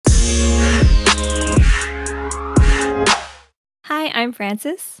Hi, I'm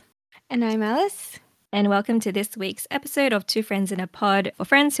Frances, And I'm Alice. and welcome to this week's episode of Two Friends in a Pod for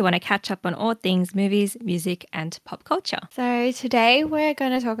friends who want to catch up on all things movies, music, and pop culture. So today we're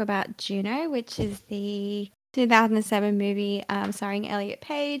going to talk about Juno, which is the 2007 movie starring Elliot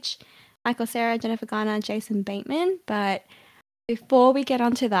Page, Michael Cera, Jennifer Garner, Jason Bateman. But before we get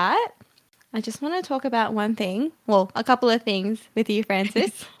onto that, I just want to talk about one thing. Well, a couple of things with you,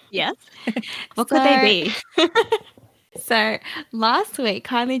 Frances. Yes. What could they be? So last week,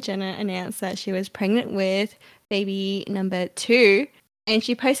 Kylie Jenner announced that she was pregnant with baby number 2, and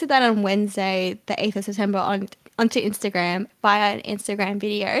she posted that on Wednesday, the 8th of September, onto Instagram via an Instagram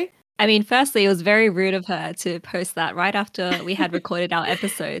video. I mean, firstly, it was very rude of her to post that right after we had recorded our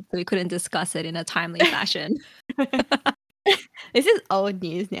episode, so we couldn't discuss it in a timely fashion. This is old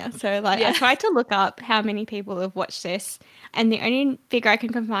news now. So I tried to look up how many people have watched this, and the only figure I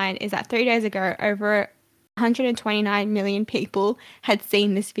can find is that 3 days ago, over 129 million people had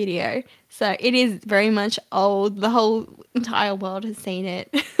seen this video. So it is very much old. The whole entire world has seen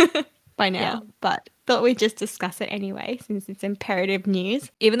it by now. Yeah. But thought we'd just discuss it anyway, since it's imperative news.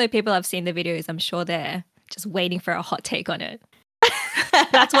 Even though people have seen the videos, I'm sure they're just waiting for a hot take on it.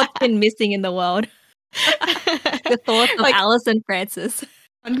 That's what's been missing in the world. The thoughts of Alice and Frances.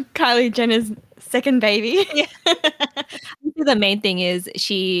 On Kylie Jenner's second baby. Yeah. The main thing is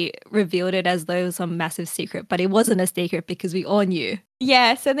she revealed it as though it was some massive secret, but it wasn't a secret because we all knew.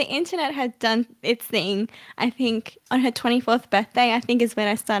 Yeah, so the internet had done its thing. I think on her 24th birthday, I think is when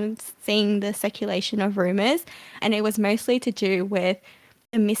I started seeing the circulation of rumors, and it was mostly to do with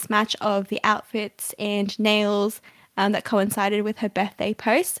the mismatch of the outfits and nails that coincided with her birthday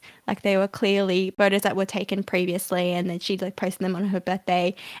posts. Like they were clearly photos that were taken previously, and then she posted them on her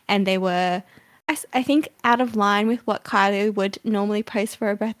birthday, and they were, I think, out of line with what Kylie would normally post for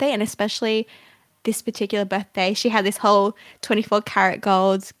her birthday, and especially this particular birthday, she had this whole 24 karat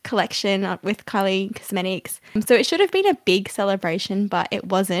gold collection with Kylie Cosmetics. So it should have been a big celebration, but it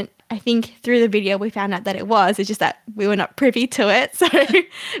wasn't. I think through the video we found out that it was. It's just that we were not privy to it, so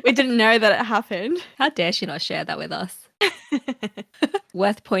we didn't know that it happened. How dare she not share that with us?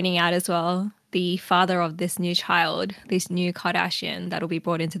 Worth pointing out as well, the father of this new child, this new Kardashian that will be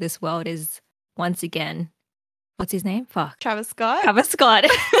brought into this world is once again, what's his name? Fuck. Travis Scott. Travis Scott.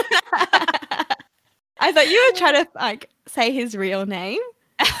 I thought you were trying to say his real name,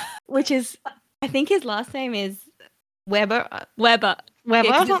 which is, I think his last name is Weber. Weber or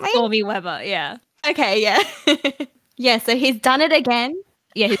something? Stormy Weber, yeah. Okay, yeah. Yeah, so he's done it again.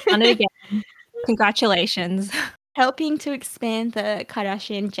 Yeah, he's done it again. Congratulations. Helping to expand the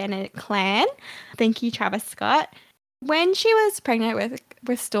Kardashian-Jenner clan. Thank you, Travis Scott. When she was pregnant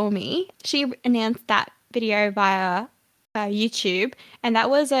with Stormy, she announced that video via YouTube, and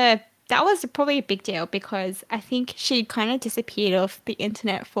that was probably a big deal because I think she kind of disappeared off the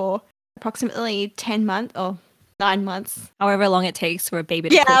internet for approximately 10 months or 9 months. However long it takes for a baby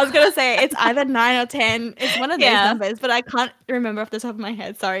to cook. I was going to say it's either 9 or 10. It's one of those numbers, but I can't remember off the top of my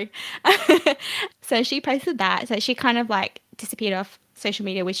head. Sorry. So she posted that. So she kind of disappeared off social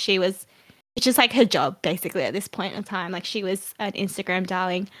media, which is like her job basically at this point in time. Like she was an Instagram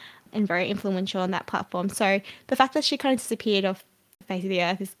darling and very influential on that platform. So the fact that she kind of disappeared off the face of the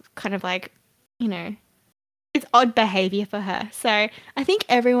earth is kind of it's odd behavior for her. So I think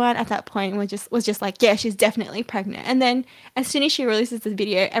everyone at that point was just like, yeah, she's definitely pregnant. And then as soon as she releases the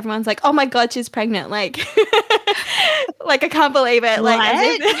video, everyone's like, oh my God, she's pregnant. Like I can't believe it.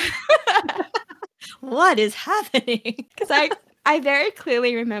 What? What is happening? Because I very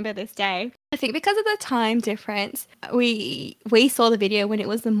clearly remember this day. I think because of the time difference, we saw the video when it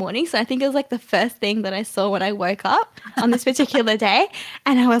was the morning. So I think it was the first thing that I saw when I woke up on this particular day.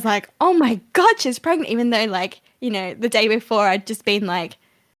 And I was like, oh my God, she's pregnant. Even though the day before I'd just been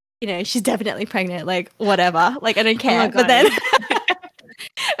she's definitely pregnant. Whatever. I don't care. But then...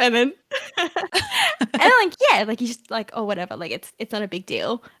 and then you just oh whatever, it's not a big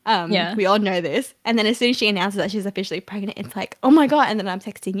deal. We all know this. And then as soon as she announces that she's officially pregnant, it's like, oh my God. And then I'm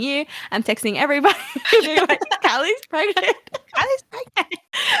texting you, I'm texting everybody. Kylie's pregnant.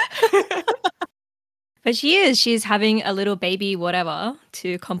 But she's having a little baby whatever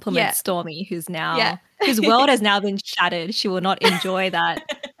to compliment Stormy, whose world has now been shattered. She will not enjoy that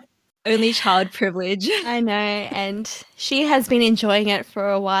only child privilege. I know, and she has been enjoying it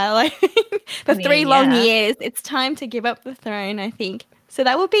for a while, I think. For 3 long years. It's time to give up the throne, I think. So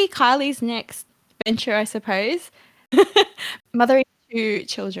that would be Kylie's next venture, I suppose. Mothering 2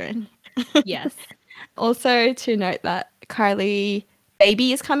 children. Yes. Also to note that Kylie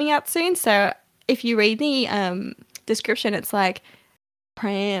baby is coming out soon. So if you read the description, it's like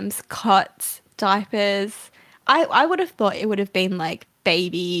prams, cots, diapers, I would have thought it would have been like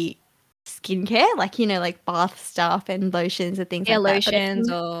baby skincare, like, you know, like bath stuff and lotions and things Yeah, like that. But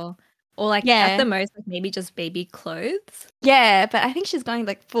lotions or like at the yeah, most like maybe just baby clothes. yeah, but I think she's going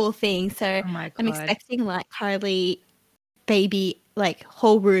like full thing. So Oh my I'm god. expecting like Kylie baby, like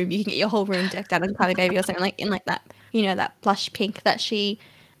whole room. You can get your whole room decked out on Kylie baby or something like in like that, you know, that blush pink that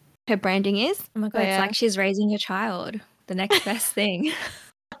her branding is. Oh my So god, it's yeah. like she's raising your child. The next best thing.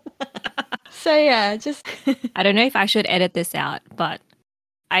 So yeah, just I don't know if I should edit this out, but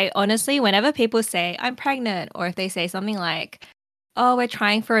I honestly, whenever people say I'm pregnant, or if they say something like, oh, we're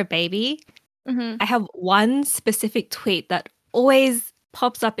trying for a baby, Mhm. I have one specific tweet that always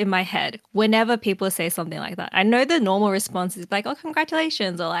pops up in my head whenever people say something like that. I know the normal response is like, oh,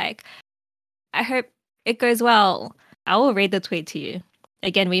 congratulations, or like, I hope it goes well. I will read the tweet to you.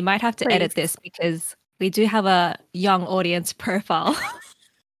 Again, we might have to Please. edit this because we do have a young audience profile.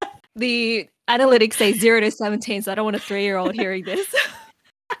 The analytics say 0 to 17, so I don't want a 3-year-old hearing this.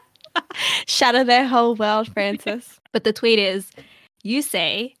 Shatter their whole world, Francis. But the tweet is, you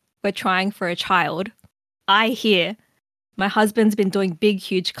say we're trying for a child. I hear my husband's been doing big,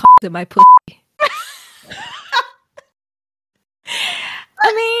 huge cocks in my pussy.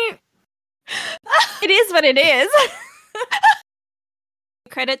 I mean, it is what it is.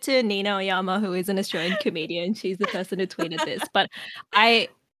 Credit to Nina Oyama, who is an Australian comedian. She's the person who tweeted this. But I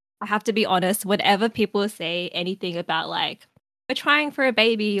have to be honest, whenever people say anything about like, we're trying for a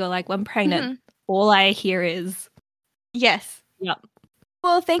baby or like, I'm pregnant, all I hear is, Yes. yep.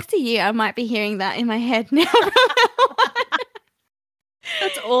 Well, thanks to you, I might be hearing that in my head now.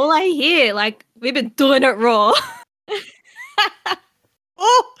 That's all I hear. Like, we've been doing it raw.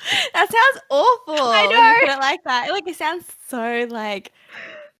 Oh, that sounds awful. I When know. you put it like that. Like, it sounds so like.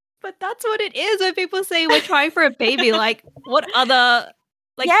 But that's what it is when people say we're trying for a baby. Like, what other?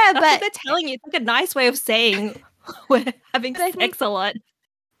 Like, Yeah, that's but what they're telling you. It's like a nice way of saying we're having But I think- sex a lot.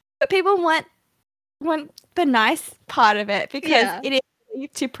 but people want the nice part of it because Yeah. it is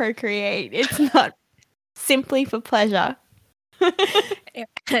to procreate. It's not simply for pleasure.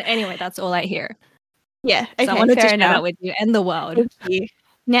 Anyway, that's all I hear. Yeah. Okay. So I wanted to fair share that enough. with you and the world. Thank you.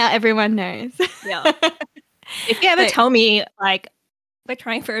 Now everyone knows. Yeah. If you ever So- tell me like we're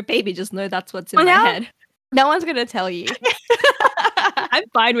trying for a baby, just know that's what's in Well, my now- head. No one's gonna tell you. I'm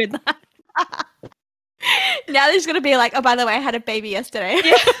fine with that. Now there's gonna be like, oh, by the way, I had a baby yesterday.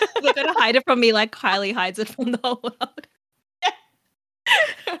 Yeah. They're gonna hide it from me like Kylie hides it from the whole world.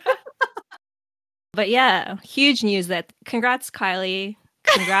 But yeah, huge news that congrats Kylie,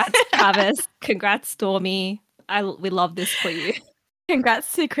 congrats Travis, congrats Stormy. We love this for you.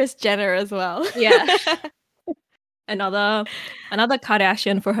 Congrats to Kris Jenner as well. Yeah. Another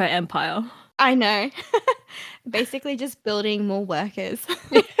Kardashian for her empire. I know. Basically just building more workers.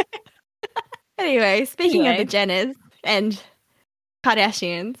 Anyway, speaking of the Jenners and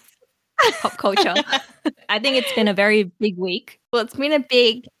Kardashians. Pop culture. I think it's been a very big week. Well, it's been a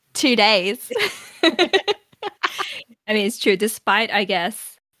big 2 days. I mean, it's true. Despite, I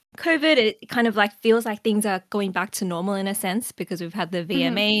guess, COVID, it kind of like feels like things are going back to normal in a sense because we've had the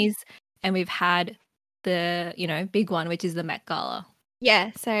VMAs and we've had the, big one, which is the Met Gala.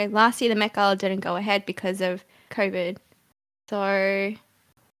 Yeah, so last year the Met Gala didn't go ahead because of COVID. So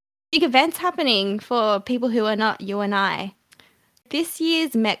big events happening for people who are not you and I. This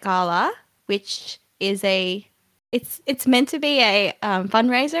year's Met Gala, which is it's meant to be a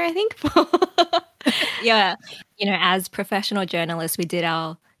fundraiser, I think. Yeah, as professional journalists, we did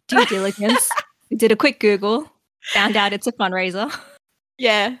our due diligence. We did a quick Google, found out it's a fundraiser.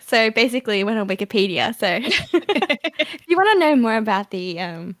 Yeah, so basically went on Wikipedia. So if you want to know more about the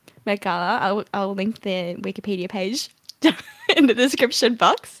Met Gala, I'll link the Wikipedia page in the description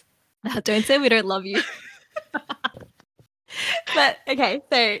box. Don't say we don't love you. But okay,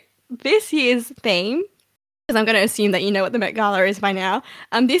 so this year's theme, because I'm going to assume that you know what the Met Gala is by now.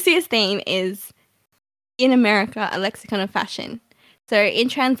 This year's theme is In America, a Lexicon of Fashion. So in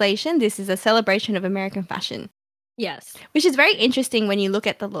translation, this is a celebration of American fashion. Yes. Which is very interesting when you look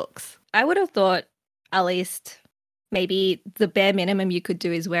at the looks. I would have thought at least maybe the bare minimum you could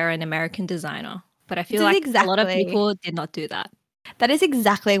do is wear an American designer. But I feel like a lot of people did not do that. That is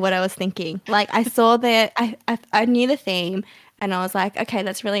exactly what I was thinking. Like I saw I knew the theme and I was like, okay,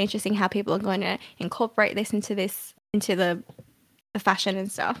 that's really interesting how people are going to incorporate this into the fashion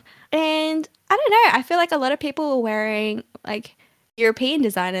and stuff. And I don't know, I feel like a lot of people were wearing like European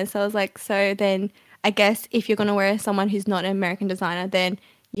designers. So I was like, so then I guess if you're going to wear someone who's not an American designer, then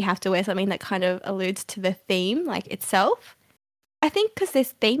you have to wear something that kind of alludes to the theme, like itself. I think because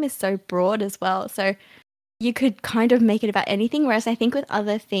this theme is so broad as well. So you could kind of make it about anything. Whereas I think with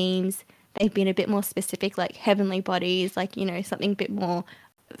other themes, they've been a bit more specific, like heavenly bodies, like, you know, something a bit more,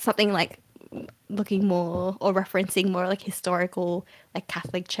 something like looking more or referencing more like historical, like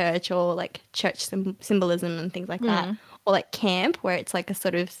Catholic Church or like church symbolism and things like that, or like camp where it's like a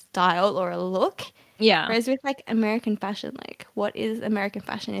sort of style or a look. Yeah. Whereas with like American fashion, like what is American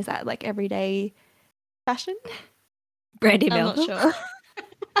fashion? Is that like everyday fashion? Brandy I'm not Melville. sure.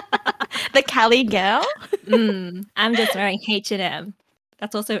 The Cali girl. I'm just wearing H&M.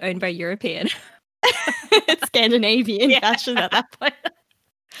 That's also owned by European. It's Scandinavian Yeah. fashion at that point.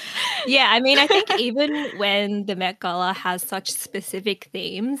 Yeah, I mean, I think even when the Met Gala has such specific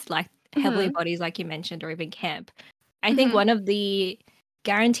themes, like heavenly bodies, like you mentioned, or even camp, I think one of the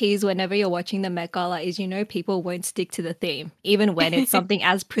guarantees whenever you're watching the Met Gala is, you know, people won't stick to the theme, even when it's something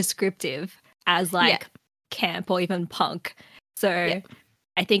as prescriptive as like camp or even punk. So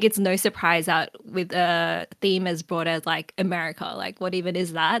I think it's no surprise that with a theme as broad as like America, like what even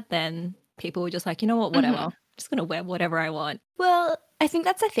is that? Then people were just like, you know what, whatever. I'm just going to wear whatever I want. Well, I think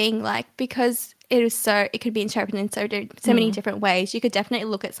that's the thing, like, because it could be interpreted in so many different ways. You could definitely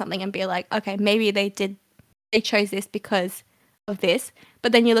look at something and be like, okay, maybe they chose this because of this.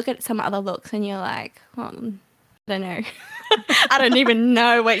 But then you look at some other looks and you're like, I don't know. I don't even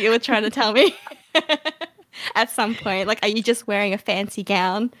know what you were trying to tell me at some point. Like, are you just wearing a fancy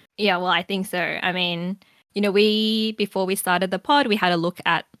gown? Yeah, well, I think so. I mean, you know, before we started the pod, we had a look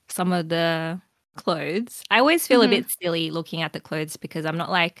at some of the clothes. I always feel a bit silly looking at the clothes because I'm not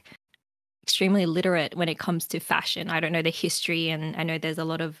like extremely literate when it comes to fashion. I don't know the history, and I know there's a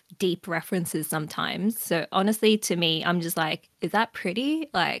lot of deep references sometimes. So honestly, to me, I'm just like, is that pretty?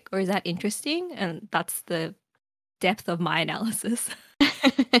 Like, or is that interesting? And that's the depth of my analysis.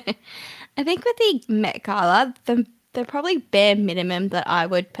 I think with the Met Gala, the probably bare minimum that I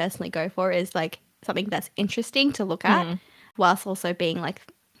would personally go for is like something that's interesting to look at, whilst also being like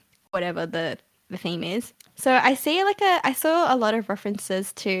whatever the theme is. So I saw a lot of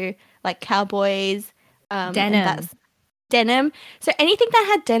references to like cowboys, and that's denim. So anything that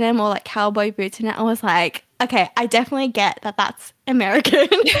had denim or like cowboy boots in it, I was like, okay, I definitely get that that's American.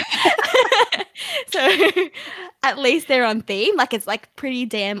 So at least they're on theme. Like it's like pretty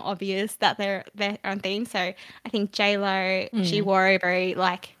damn obvious that they're on theme. So I think J-Lo, she wore a very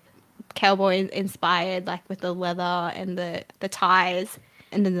like cowboy inspired, like with the leather and the ties.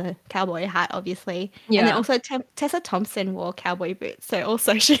 And then the cowboy hat, obviously. Yeah. And then also Tessa Thompson wore cowboy boots. So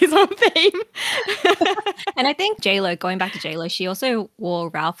also she's on theme. And I think J-Lo, going back to J-Lo, she also wore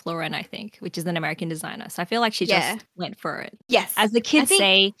Ralph Lauren, I think, which is an American designer. So I feel like she just went for it. Yes. As the kids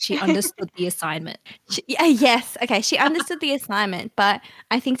say, she understood the assignment. Yes. Okay. She understood the assignment. But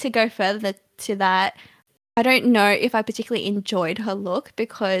I think to go further to that, I don't know if I particularly enjoyed her look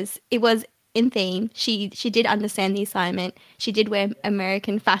because it was in theme. She did understand the assignment. She did wear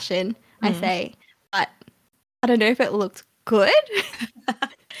American fashion, I say. But I don't know if it looked good. It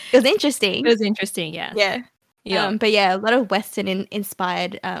was interesting. It was interesting, yeah. Yeah. But yeah, a lot of Western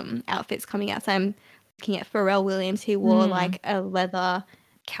inspired outfits coming out. So I'm looking at Pharrell Williams, who wore like a leather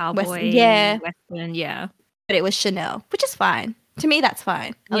cowboy Western, yeah. But it was Chanel, which is fine. To me, that's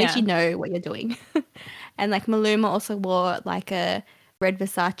fine. At least you know what you're doing. And like Maluma also wore like a red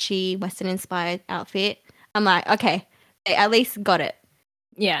Versace Western inspired outfit. I'm like, okay, they at least got it.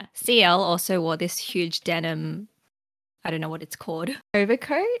 Yeah. CL also wore this huge denim, I don't know what it's called.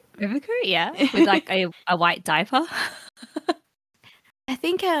 Overcoat, yeah. With like a white diaper. I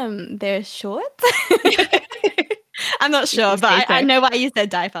think they're shorts. I'm not sure, but I know why you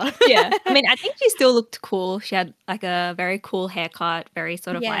said diaper. Yeah. I mean, I think she still looked cool. She had like a very cool haircut, very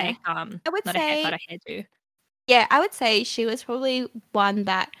sort of like I would not say, a haircut, a hairdo. Yeah, I would say she was probably one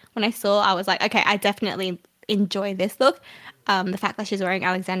that when I saw, I was like, okay, I definitely enjoy this look. The fact that she's wearing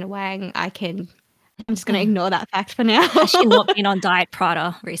Alexander Wang, I'm just going to ignore that fact for now. Has she not been on Diet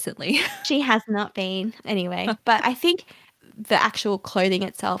Prada recently? She has not been, anyway. But I think the actual clothing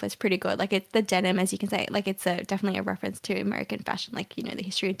itself is pretty good. Like it's the denim, as you can say, like it's definitely a reference to American fashion, like, you know, the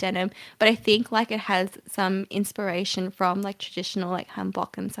history of denim. But I think like it has some inspiration from like traditional like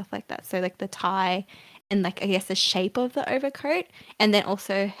hanbok and stuff like that. So like the tie and like I guess the shape of the overcoat, and then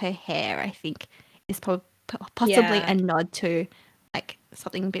also her hair, I think is possibly a nod to like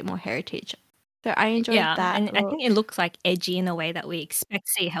something a bit more heritage. So I enjoyed that. And I think it looks like edgy in a way that we expect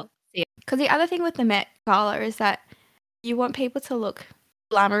to see. Because the other thing with the Met Gala is that you want people to look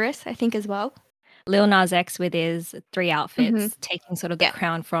glamorous, I think, as well. Lil Nas X with his 3 outfits, taking sort of the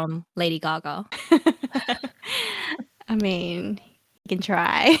crown from Lady Gaga. I mean, you can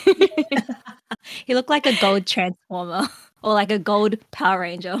try. He looked like a gold transformer or like a gold Power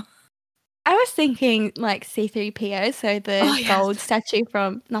Ranger. I was thinking like C3PO, so Oh the yes. gold statue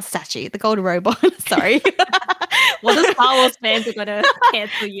from, not statue, the gold robot. Sorry. Well, the Star Wars fans are gonna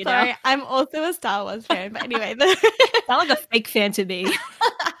cancel you now. Sorry, I'm also a Star Wars fan, but anyway, Sound like a fake fan to me.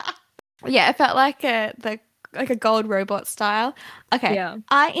 yeah, it felt like a gold robot style. Okay, Yeah.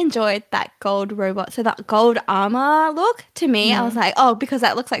 I enjoyed that gold robot. So that gold armor look to me, I was Mm. like, oh, because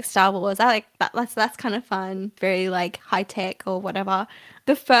that looks like Star Wars. I like that. That's kind of fun, very like high tech or whatever.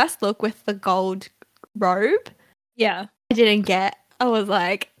 The first look with the gold robe, Yeah. I didn't get. I was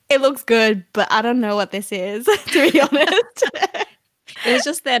like, it looks good, but I don't know what this is, to be honest. It was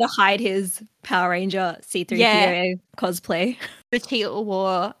just there to hide his Power Ranger C3PO Yeah. cosplay. Which he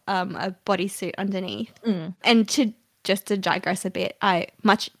wore a bodysuit underneath. Mm. And to digress a bit, I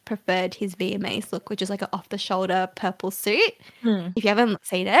much preferred his VMAs look, which is like an off the shoulder purple suit. Mm. If you haven't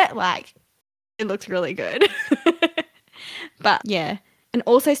seen it, like it looks really good. But yeah. And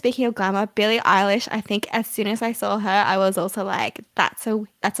also speaking of glamour, Billie Eilish, I think as soon as I saw her, I was also like, that's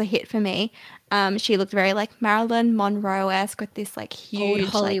a hit for me. She looked very like Marilyn Monroe-esque with this like Old huge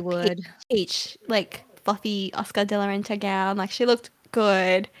Hollywood. like peach like fluffy Oscar de la Renta gown. Like she looked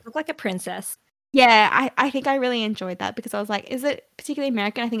good. Looked like a princess. Yeah, I think I really enjoyed that because I was like, is it particularly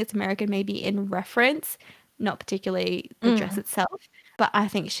American? I think it's American maybe in reference, not particularly the dress itself. But I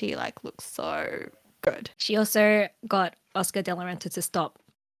think she like looks so good. She also got Oscar de la Renta to stop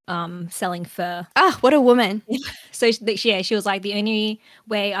selling fur. Ah, what a woman. So she was like, the only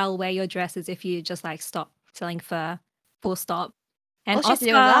way I'll wear your dress is if you just like stop selling fur, full stop. And All she had to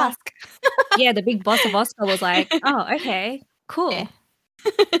do was Oscar, ask. yeah, the big boss of Oscar was like, oh, okay, cool. Yeah.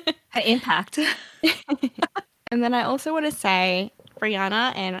 Her impact. And then I also want to say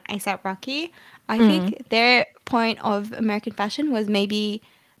Rihanna and A$AP Rocky, I think their point of American fashion was maybe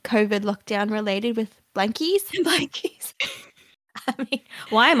COVID lockdown related with blankies. Blankies. I mean,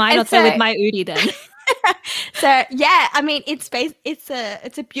 why am I And not there with so- my Udi then? So yeah, I mean it's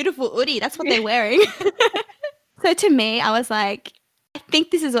a beautiful hoodie. That's what they're wearing. So to me, I was like, I think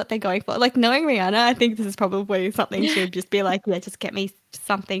this is what they're going for. Like knowing Rihanna, I think this is probably something she would just be like, yeah, just get me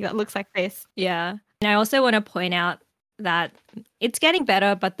something that looks like this. Yeah. And I also want to point out that it's getting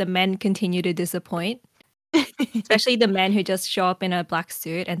better, but the men continue to disappoint, especially the men who just show up in a black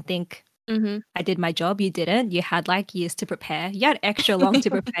suit and think, Mm-hmm. I did my job, you didn't. You had like years to prepare. You had extra long to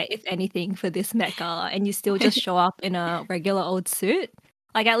prepare, if anything, for this Met Gala, and you still just show up in a regular old suit.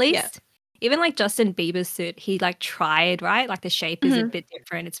 Like at least, even like Justin Bieber's suit, he like tried, right? Like the shape is a bit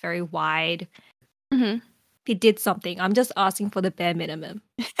different. It's very wide. Mm-hmm. He did something. I'm just asking for the bare minimum.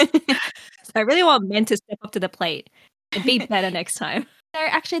 So I really want men to step up to the plate and be better next time. So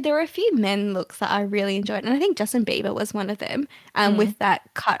actually, there were a few men looks that I really enjoyed, and I think Justin Bieber was one of them. With that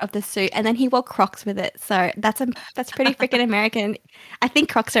cut of the suit, and then he wore Crocs with it. So that's pretty freaking American. I think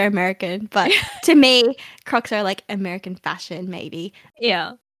Crocs are American, but to me, Crocs are like American fashion, maybe.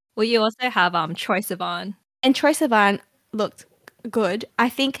 Yeah. Well, you also have Troye Sivan. And Troye Sivan looked good. I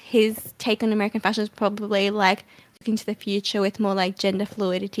think his take on American fashion is probably like looking to the future with more like gender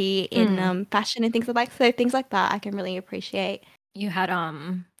fluidity in fashion and things like that. So things like that I can really appreciate. You had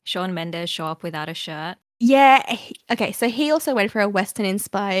Shawn Mendes show up without a shirt. Yeah. Okay. So he also went for a Western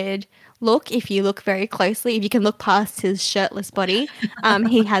inspired look. If you look very closely, if you can look past his shirtless body,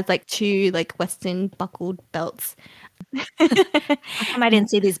 he has like two like Western buckled belts. How come I didn't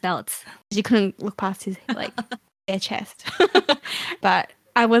see these belts? You couldn't look past his like bare chest. But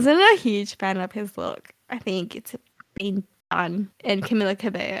I wasn't a huge fan of his look. I think it's been done. And Camila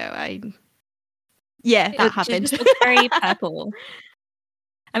Cabello, that She happened. just looked very purple.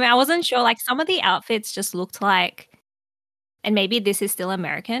 I mean, I wasn't sure. Like some of the outfits just looked like, and maybe this is still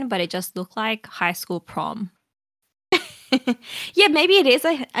American, but it just looked like high school prom. Yeah, maybe it is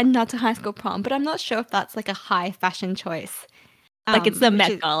a nod to high school prom, but I'm not sure if that's like a high fashion choice. Like it's the which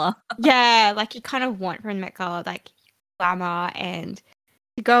Met is- Gala. Yeah, like you kind of want from Met Gala, like glamour and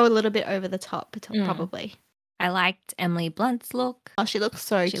to go a little bit over the top, probably. I liked Emily Blunt's look. Oh, she looks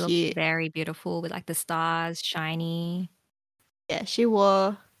so She cute. looked very beautiful with like the stars, shiny. Yeah, she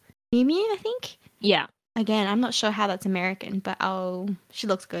wore Miu Miu, I think. Yeah. Again, I'm not sure how that's American, but she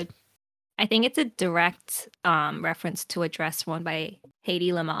looks good. I think it's a direct reference to a dress worn by Hedy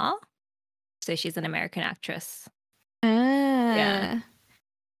Lamarr. So she's an American actress Yeah.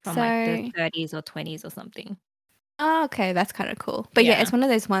 from like the 30s or 20s or something. Oh, okay, that's kind of cool. But yeah, Yeah. it's one of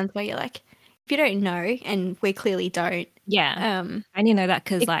those ones where you're like, if you don't know, and we clearly don't. Yeah. I only know that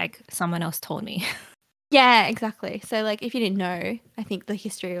because like someone else told me. Yeah, exactly. So like, if you didn't know, I think the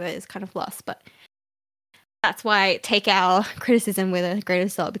history of it is kind of lost. But That's why take our criticism with a grain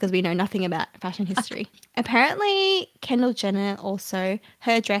of salt because we know nothing about fashion history. Apparently, Kendall Jenner also,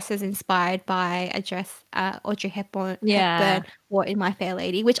 her dress is inspired by a dress Audrey Hepburn Yeah. wore in My Fair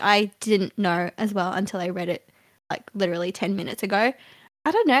Lady, which I didn't know as well until I read it like literally 10 minutes ago.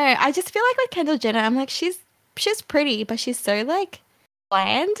 I don't know. I just feel like with Kendall Jenner, I'm like, she's pretty, but she's so like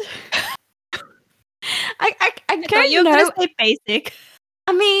bland. I I thought you don't were gonna know. say basic.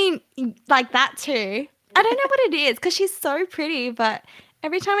 I mean, like that too. I don't know what it is because she's so pretty, but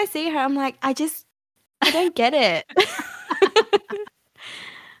every time I see her, I'm like, I don't get it.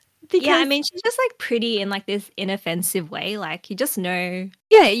 Yeah, I Because, mean, she's just like pretty in like this inoffensive way. Like you just know.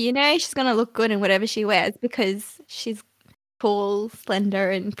 yeah, you know, she's going to look good in whatever she wears because she's tall, slender,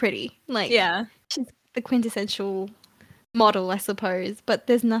 and pretty. Like, Yeah. she's the quintessential model, I suppose. But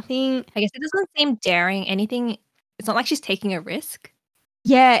there's nothing, I guess it doesn't seem daring. Anything. It's not like she's taking a risk.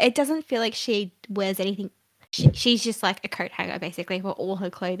 yeah, it doesn't feel like she wears anything. She's just like a coat hanger basically for all her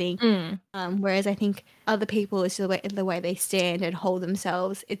clothing. Mm. Whereas I think other people, it's the way they stand and hold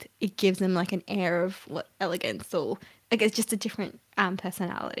themselves. It gives them like an air of what elegance or like it's just a different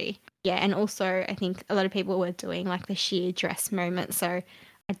personality. Yeah, and also I think a lot of people were doing like the sheer dress moment. So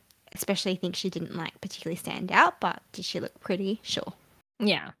I especially think she didn't like particularly stand out, but did she look pretty? Sure.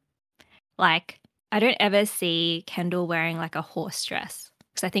 Yeah. Like I don't ever see Kendall wearing like a horse dress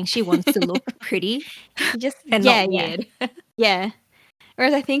because I think she wants to look pretty She just and yeah not yeah weird. yeah.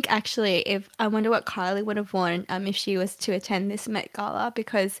 Whereas I think actually, if I wonder what Kylie would have worn if she was to attend this Met Gala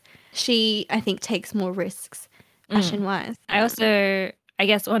because she I think takes more risks Mm. fashion wise. I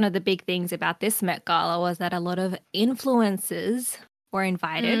guess one of the big things about this Met Gala was that a lot of influencers were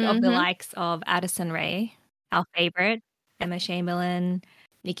invited, of the Mm-hmm. likes of Addison Rae, our favorite, Emma Chamberlain,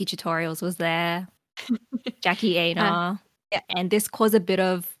 Nikki Tutorials was there, Jackie Uh, Aina. yeah. And this caused a bit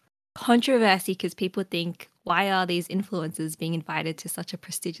of controversy because people think, why are these influencers being invited to such a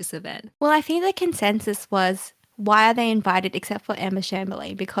prestigious event? Well, I think the consensus was why are they invited except for Emma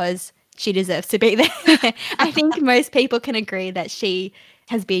Chamberlain because she deserves to be there. I think most people can agree that she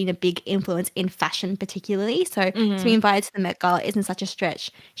has been a big influence in fashion, particularly. So to be Mhm. invited to the Met Gala isn't such a stretch.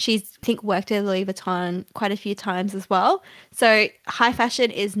 She's, I think, worked at Louis Vuitton quite a few times as well. So high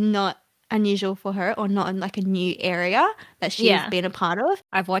fashion is not unusual for her or not in like a new area that she's Yeah. been a part of.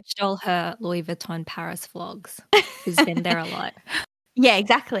 I've watched all her Louis Vuitton Paris vlogs. She's been there a lot. Yeah,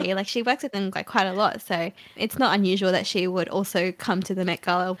 exactly. Like she works with them like quite a lot, so it's not unusual that she would also come to the Met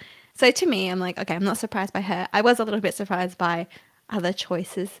Gala. So to me, I'm like, okay, I'm not surprised by her. I was a little bit surprised by other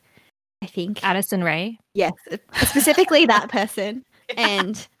choices, I think. Addison Rae. Yes, specifically that person.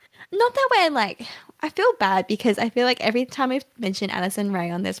 And not that way, like, I feel bad because I feel like every time we've mentioned Addison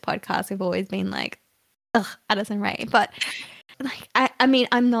Rae on this podcast, we've always been like, ugh, Addison Rae. But like, I mean,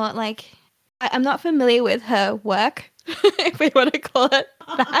 I'm not like, I'm not familiar with her work, if we want to call it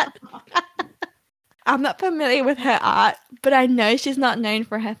that. I'm not familiar with her art, but I know she's not known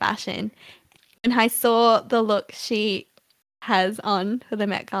for her fashion. And I saw the look she has on for the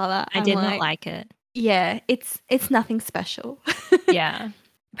Met Gala. I I'm did not like, like it. yeah, it's nothing special. Yeah.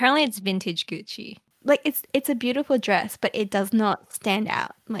 Apparently it's vintage Gucci. Like it's a beautiful dress, but it does not stand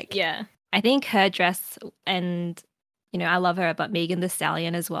out. Like Yeah. I think her dress and I love her, but Megan Thee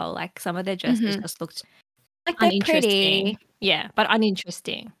Stallion as well. Like some of their dresses mhm. just looked Like they're uninteresting. pretty. Yeah, but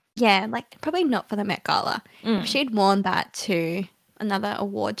uninteresting. Yeah, like probably not for the Met Gala. If Mm. she'd worn that to another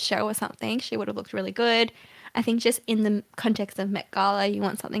award show or something, she would have looked really good. I think just in the context of Met Gala, you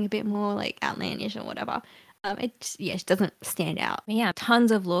want something a bit more like outlandish or whatever. Yeah, she doesn't stand out. Yeah,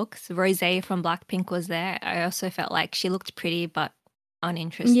 tons of looks. Rosé from Blackpink was there. I also felt like she looked pretty but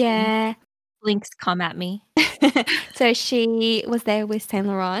uninteresting. Yeah. Links come at me. So she was there with Saint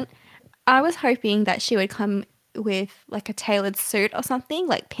Laurent. I was hoping that she would come with like a tailored suit or something,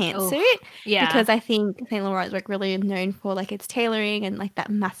 like Oh, pantsuit, yeah. because I think Saint Laurent is like really known for like its tailoring and like that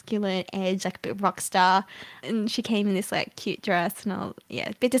masculine edge, like a bit rock star. And she came in this like cute dress, and yeah,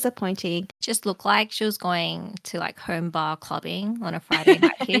 a bit disappointing. Just looked like she was going to like home bar clubbing on a Friday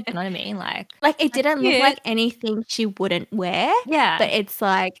night here. You know what I mean? Like it Like didn't look cute. like anything she wouldn't wear, Yeah. but it's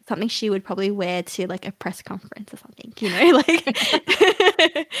like something she would probably wear to like a press conference or something, you know,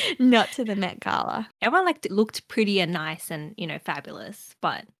 like not to the Met Gala. Everyone looked pretty and nice and, fabulous,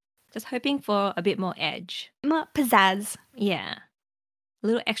 but just hoping for a bit more edge. More pizzazz. Yeah. A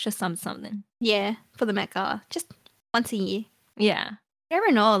little extra something. Yeah, for the Met Gala, just once a year. Yeah.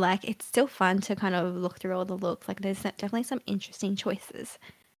 Never know, like it's still fun to kind of look through all the looks. Like there's definitely some interesting choices.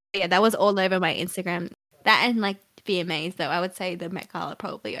 But yeah, that was all over my Instagram. That and like VMAs though, I would say the Met Gala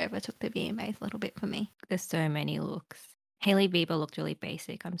probably overtook the VMAs a little bit for me. There's so many looks. Hailey Bieber looked really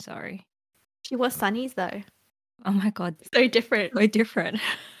basic. I'm sorry. She was Sunny's though. Oh my god, So different. so different.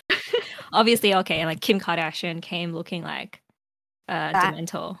 Obviously, okay, like Kim Kardashian came looking like That.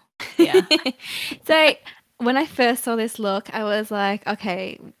 Dementor. Yeah. So when I first saw this look, I was like,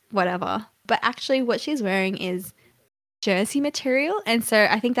 okay, whatever. But actually, what she's wearing is jersey material, and so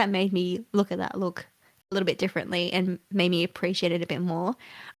I think that made me look at that look a little bit differently and made me appreciate it a bit more.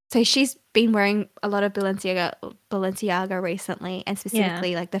 So she's been wearing a lot of Balenciaga recently, and Yeah.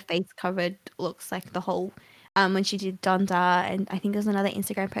 specifically like the face covered looks, like the whole when she did Donda, and I think there's another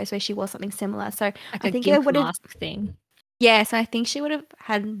Instagram post where she wore something similar. So Like I a think it gimp would have, mask thing. yeah, so I think she would have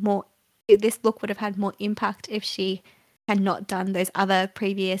had more, this look would have had more impact if she had not done those other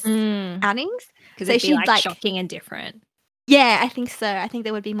previous Mm. outings. Because So it'd be she'd like like, shocking and different. yeah, I think so. I think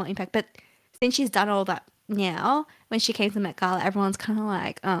there would be more impact. But since she's done all that now, when she came to Met Gala, everyone's kind of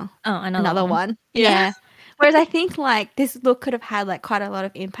like, oh, Oh, another another one. one. Yeah. Yeah. Whereas I think like this look could have had like quite a lot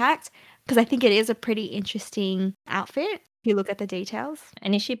of impact because I think it is a pretty interesting outfit if you look at the details.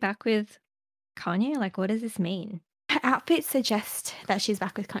 And is she back with Kanye? Like, what does this mean? Her outfit suggests that she's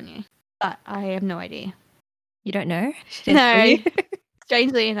back with Kanye, but I have no idea. You don't know? She didn't tell No, you?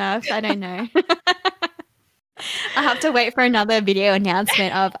 strangely enough, I don't know. I'll have to wait for another video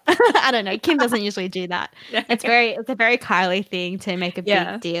announcement of I don't know. Kim doesn't usually do that. It's a very Kylie thing to make a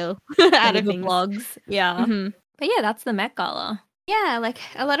Yeah. big deal The out of little things. vlogs. Yeah. hmm But yeah, that's the Met Gala. Yeah, like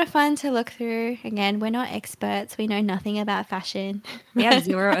a lot of fun to look through. Again, we're not experts. We know nothing about fashion. We have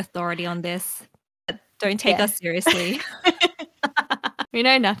zero authority on this. Don't take Yeah. us seriously. We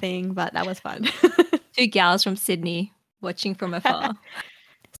know nothing, but that was fun. Two gals from Sydney watching from afar.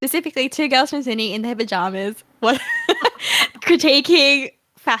 Specifically, two girls from Sydney in their pajamas. What critiquing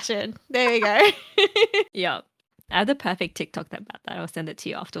fashion. There we go. Yeah. I have the perfect TikTok about that. I'll send it to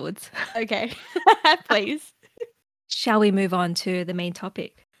you afterwards. Okay. Please. Shall we move on to the main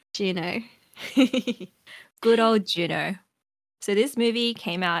topic? Juno. Good old Juno. So this movie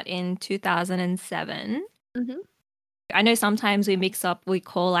came out in 2007. hmm I know sometimes we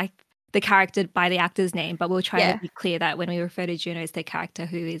call like the character by the actor's name, but we'll try Yeah. to be clear that when we refer to Juno as the character,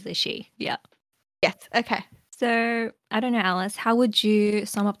 who is a she? Yeah. Yes. Okay. So I don't know, Alice, how would you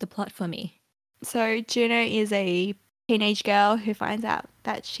sum up the plot for me? So Juno is a teenage girl who finds out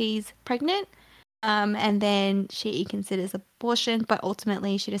that she's pregnant, and then she considers abortion, but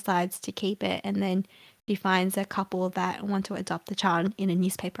ultimately she decides to keep it, and then she finds a couple that want to adopt the child in a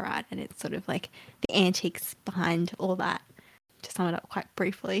newspaper ad, and it's sort of like the antics behind all that, to sum it up quite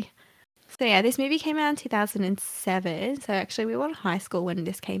briefly. So yeah, this movie came out in 2007, so actually we were in high school when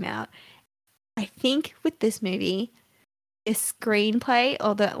this came out. I think with this movie, the screenplay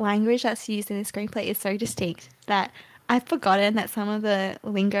or the language that's used in the screenplay is so distinct that I've forgotten that some of the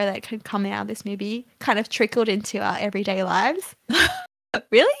lingo that could come out of this movie kind of trickled into our everyday lives.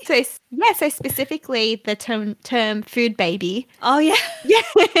 Really? So yeah, so specifically the term food baby. Oh, yeah. Yeah.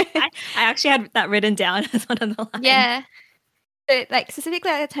 I actually had that written down as one of the lines. Yeah. So, like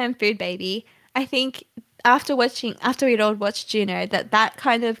specifically the term food baby, I think after we'd all watched Juno, that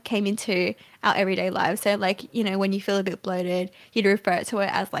kind of came into our everyday lives. So like, you know, when you feel a bit bloated, you'd refer to it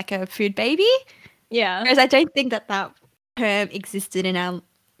as like a food baby. Yeah. Whereas I don't think that term existed in our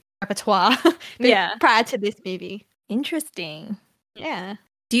repertoire Yeah. prior to this movie. Interesting. Yeah.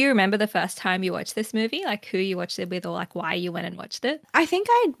 Do you remember the first time you watched this movie? Like who you watched it with or like why you went and watched it? I think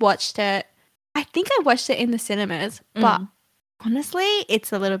I watched it in the cinemas, but honestly,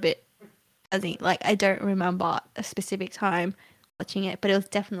 it's a little bit fuzzy. Like I don't remember a specific time watching it, but it was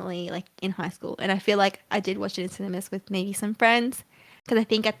definitely like in high school. And I feel like I did watch it in cinemas with maybe some friends because I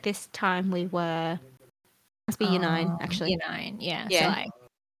think at this time we must be year 9 actually. Year 9, yeah. Yeah. So like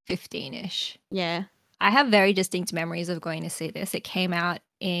 15-ish. Yeah. I have very distinct memories of going to see this. It came out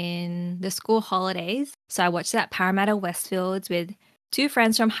in the school holidays. So I watched it at Parramatta Westfields with two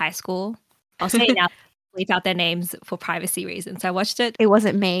friends from high school. I'll say it now, bleep out their names for privacy reasons. So I watched it. It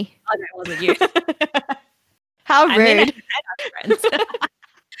wasn't me. Oh, no, it wasn't you. How I mean, rude. I had friends.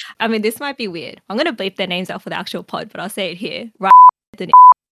 I mean, this might be weird. I'm going to bleep their names out for the actual pod, but I'll say it here. Right.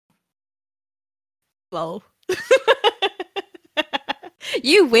 Lol.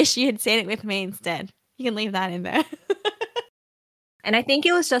 You wish you had seen it with me instead. You can leave that in there. And I think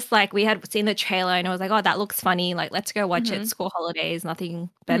it was just like we had seen the trailer and I was like, oh, that looks funny. Like, let's go watch it. School holidays, nothing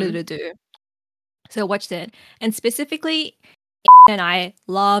better to do. So I watched it. And specifically, and I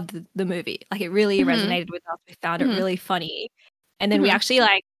loved the movie. Like, it really resonated with us. We found it really funny. And then we actually,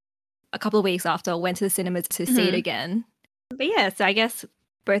 like, a couple of weeks after, went to the cinemas to see it again. But yeah, so I guess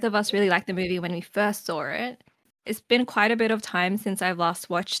both of us really liked the movie when we first saw it. It's been quite a bit of time since I've last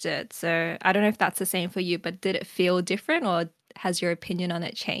watched it. So I don't know if that's the same for you, but did it feel different or has your opinion on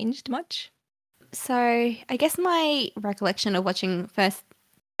it changed much? So I guess my recollection of watching first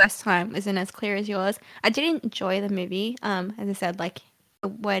time isn't as clear as yours. I did enjoy the movie. As I said, like the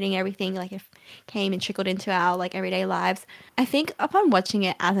wording, everything, like it came and trickled into our like everyday lives. I think upon watching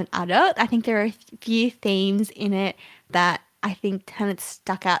it as an adult, I think there are a few themes in it that I think kind of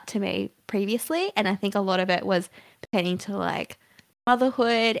stuck out to me previously, and I think a lot of it was pertaining to like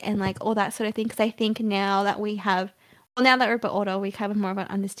motherhood and like all that sort of thing. Because I think now that we have, well, now that we're a bit older, we have more of an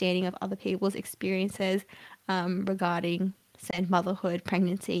understanding of other people's experiences regarding said motherhood,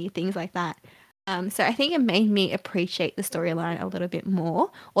 pregnancy, things like that. So I think it made me appreciate the storyline a little bit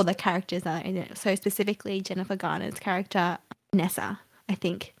more, or the characters that are in it. So specifically Jennifer Garner's character, Nessa, I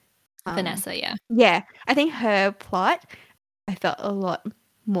think. Vanessa, yeah. Yeah, I think her plot, I felt a lot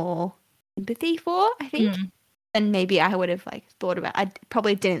more empathy for, I think. And maybe I would have like thought about. I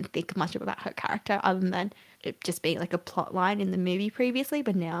probably didn't think much about her character other than it just being like a plot line in the movie previously.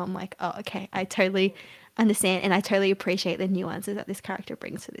 But now I'm like, oh, okay, I totally understand and I totally appreciate the nuances that this character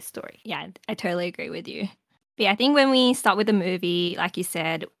brings to this story. Yeah, I totally agree with you. But yeah, I think when we start with the movie, like you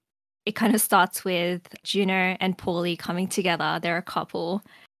said, it kind of starts with Juno and Paulie coming together. They're a couple.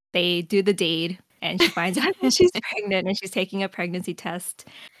 They do the deed, and she finds out that she's pregnant and she's taking a pregnancy test.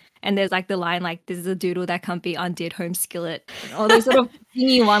 And there's like the line like, "This is a doodle that can't be undid, home skillet." And all those sort of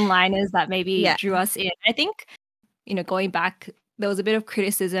thingy one-liners that maybe Yeah. drew us in. I think, going back, there was a bit of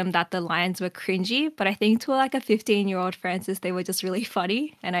criticism that the lines were cringy, but I think to like a 15-year-old Frances, they were just really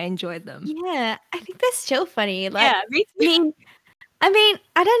funny and I enjoyed them. Yeah, I think they're still funny. Like, Yeah, me I mean,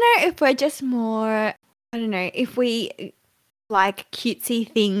 I don't know if we're just more, I don't know, if we like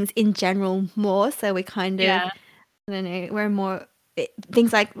cutesy things in general more, so we kind of, Yeah. I don't know, we're more,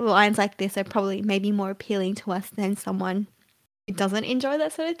 things like lines like this are probably maybe more appealing to us than someone who doesn't enjoy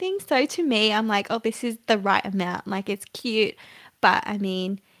that sort of thing. So to me, I'm like, oh, this is the right amount. Like, it's cute, but I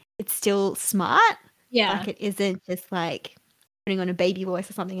mean, it's still smart. Yeah. Like, it isn't just like putting on a baby voice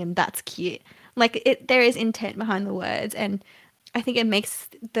or something and that's cute. Like, there is intent behind the words, and I think it makes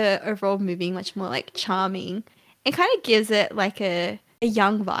the overall movie much more like charming. It kind of gives it like a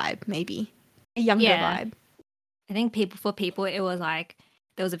young vibe, maybe a younger Yeah. vibe. I think for people, it was like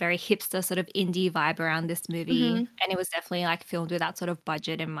there was a very hipster sort of indie vibe around this movie. And it was definitely like filmed with that sort of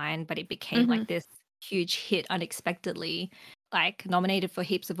budget in mind, but it became like this huge hit unexpectedly, like nominated for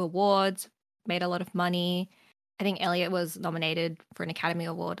heaps of awards, made a lot of money. I think Elliot was nominated for an Academy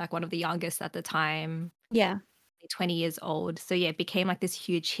Award, like one of the youngest at the time, Yeah. 20 years old. So yeah, it became like this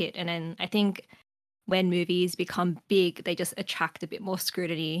huge hit. And then I think when movies become big, they just attract a bit more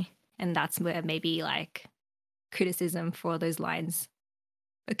scrutiny. And that's where maybe like criticism for those lines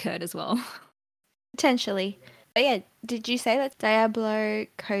occurred as well. Potentially. But yeah, did you say that Diablo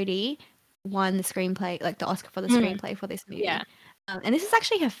Cody won the screenplay, like the Oscar for the screenplay for this movie? Yeah. And this is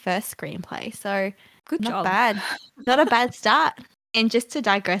actually her first screenplay, so Good not job. bad. Not a bad start. And just to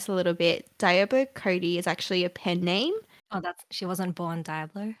digress a little bit, Diablo Cody is actually a pen name. Oh, she wasn't born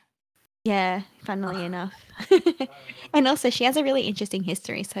Diablo. Yeah, funnily enough. And also, she has a really interesting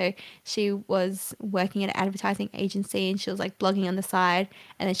history. So, she was working at an advertising agency and she was like blogging on the side.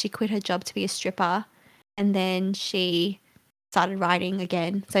 And then she quit her job to be a stripper. And then she started writing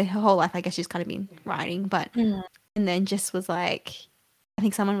again. So, her whole life, I guess she's kind of been writing. But, and then just was like, I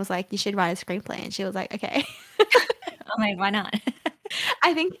think someone was like, you should write a screenplay. And she was like, okay. I mean, why not?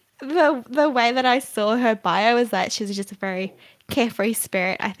 I think the way that I saw her bio was that she was just a very carefree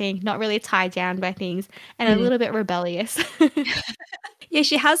spirit, I think, not really tied down by things and a little bit rebellious. Yeah,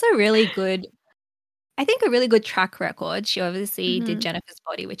 she has a really good track record. She obviously did Jennifer's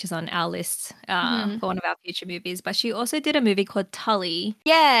Body, which is on our list for one of our future movies, but she also did a movie called Tully.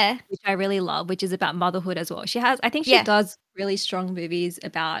 Yeah. Which I really love, which is about motherhood as well. I think she does really strong movies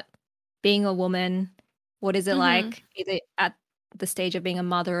about being a woman. What is it like either at the stage of being a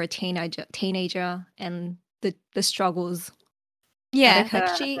mother or a teenager and the struggles Yeah, that occur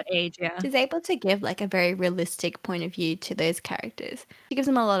like at that age, yeah. she's able to give like a very realistic point of view to those characters. She gives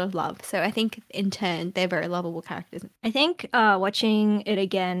them a lot of love. So I think in turn, they're very lovable characters. I think watching it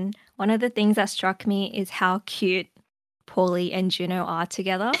again, one of the things that struck me is how cute Paulie and Juno are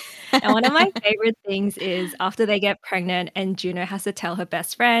together. And one of my favorite things is after they get pregnant and Juno has to tell her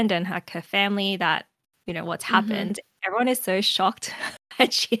best friend and her family that, what's happened. Everyone is so shocked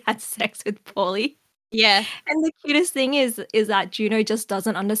that she had sex with Paulie. Yeah. And the cutest thing is that Juno just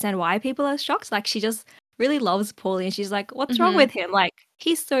doesn't understand why people are shocked. Like, she just really loves Paulie and she's like, what's wrong with him? Like,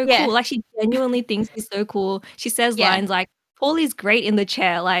 he's so cool. Like, she genuinely thinks he's so cool. She says lines like, Paulie's great in the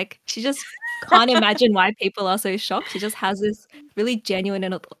chair. Like, she just can't imagine why people are so shocked. She just has this really genuine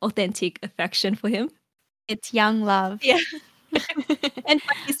and authentic affection for him. It's young love. Yeah. And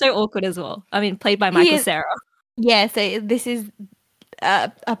like, he's so awkward as well. I mean, played by He Michael is, Cera. yeah, so this is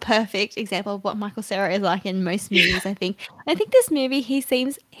a perfect example of what Michael Cera is like in most movies, I think. I think this movie, he's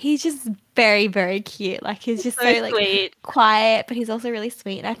just very, very cute. Like, he's just So so, like, sweet. quiet, but he's also really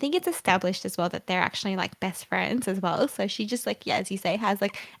sweet. And I think it's established as well that they're actually, like, best friends as well. So she just, like, yeah, as you say, has,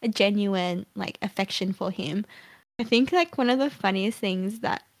 like, a genuine, like, affection for him. I think, like, one of the funniest things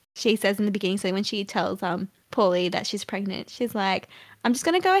that she says in the beginning, so when she tells Paulie that she's pregnant, she's like, I'm just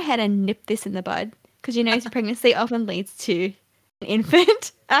gonna go ahead and nip this in the bud. Because you know, pregnancy often leads to an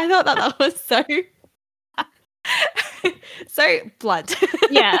infant. I thought that was so so blunt.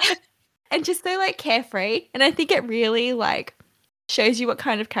 Yeah. And just so, like, carefree. And I think it really, like, shows you what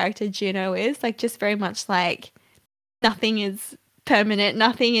kind of character Juno is. Like, just very much like nothing is permanent,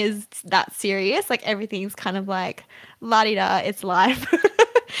 nothing is that serious. Like, everything's kind of like la-di-da, it's life.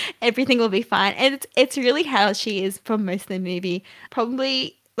 Everything will be fine. And it's really how she is for most of the movie.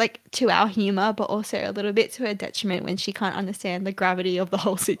 Probably, like, to our humor, but also a little bit to her detriment when she can't understand the gravity of the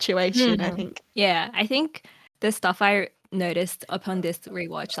whole situation, I think. Yeah, I think the stuff I noticed upon this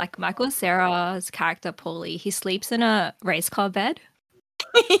rewatch, like Michael Cera's character Paulie, he sleeps in a race car bed.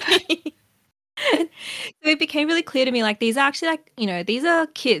 So it became really clear to me, like, these are actually, like, these are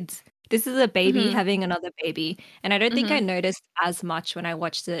kids. This is a baby Mhm, having another baby. And I don't think I mhm, noticed as much when I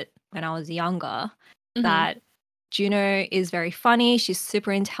watched it when I was younger mhm. that Juno is very funny. She's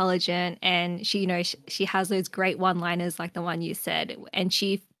super intelligent, and she has those great one-liners like the one you said. And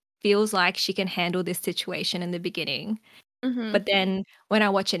she feels like she can handle this situation in the beginning. Mhm. But then when I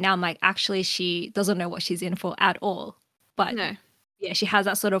watch it now, I'm like, actually, she doesn't know what she's in for at all. But No. yeah, she has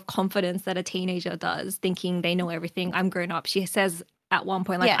that sort of confidence that a teenager does, thinking they know everything. I'm grown up. She says at one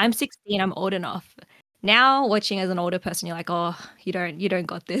point, like, Yeah. I'm 16, I'm old enough. Now watching as an older person, you're like, oh, you don't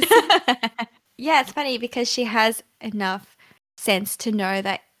got this. Yeah, it's funny because she has enough sense to know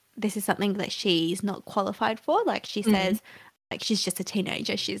that this is something that she's not qualified for. Like, she Mm. says, like, she's just a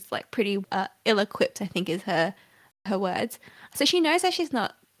teenager. She's, like, pretty ill-equipped, I think is her words. So she knows that she's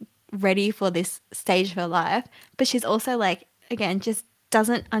not ready for this stage of her life, but she's also, like, again, just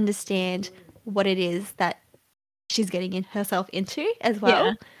doesn't understand what it is that she's getting in herself into as Yeah.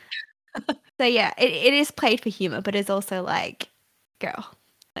 well. So yeah, it is played for humor, but it's also like, girl.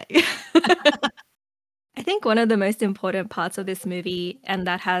 Like, I think one of the most important parts of this movie, and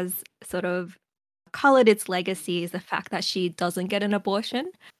that has sort of colored its legacy, is the fact that she doesn't get an abortion.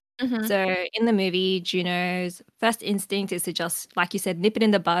 Mhm, So in the movie, Juno's first instinct is to just, like you said, nip it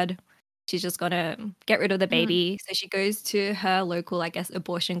in the bud. She's just gonna get rid of the mhm, baby. So she goes to her local, I guess,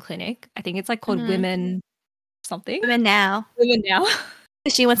 abortion clinic. I think it's like called mhm. Women something. Women now. Women Now.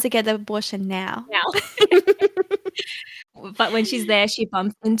 She wants to get the abortion now. Now. But when she's there, she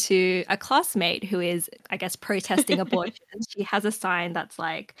bumps into a classmate who is, I guess, protesting abortion. She has a sign that's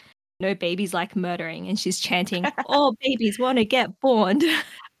like, no babies like murdering. And she's chanting, all babies want to get born.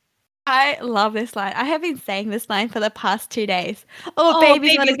 I love this line. I have been saying this line for the past 2 days. "Oh, Oh,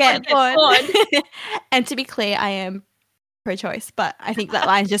 babies wanna babies want to get get born." born. And to be clear, I am pro-choice, but I think that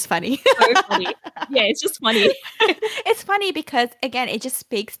line's just funny. So funny. Yeah, it's just funny. It's funny because, again, it just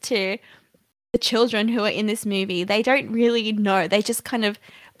speaks to the children who are in this movie. They don't really know. They just kind of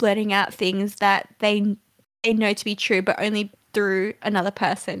blurting out things that they know to be true, but only through another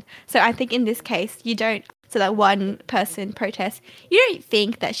person. So I think in this case, you don't. So that one person protests, you don't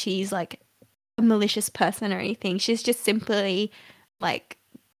think that she's like a malicious person or anything. She's just simply like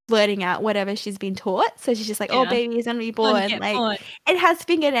blurting out whatever she's been taught. So she's just like, "Oh, Yeah. baby is gonna be Want to born. get Like, born. it has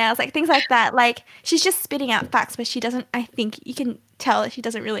fingernails," like things like that. Like, she's just spitting out facts, but she doesn't. I think you can tell that she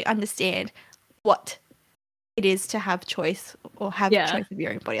doesn't really understand what it is to have choice or have Yeah. choice of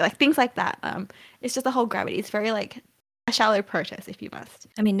your own body. Like things like that. It's just the whole gravity. It's very like a shallow protest, if you must.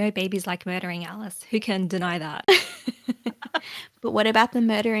 I mean, no babies like murdering, Alice. Who can deny that? But what about the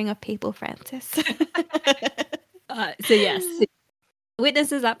murdering of people, Francis? So yes,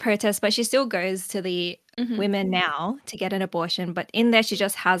 witnesses that protest, but she still goes to the Mhm, Women Now to get an abortion. But in there, she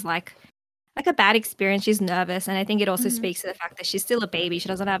just has like a bad experience. She's nervous, and I think it also mhm, speaks to the fact that she's still a baby. She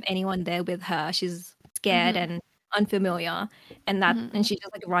doesn't have anyone there with her. She's scared mhm, and unfamiliar, and mhm. she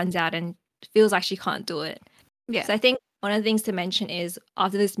just like runs out and feels like she can't do it. Yeah. So I think one of the things to mention is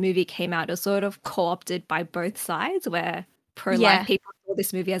after this movie came out, it was sort of co-opted by both sides, where pro-life Yeah. people saw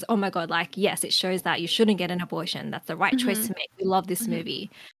this movie as, oh my God, like, yes, it shows that you shouldn't get an abortion. That's the right choice Mhm, to make. We love this mhm,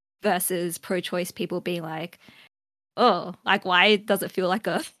 movie. Versus pro-choice people being like, oh, like, why does it feel like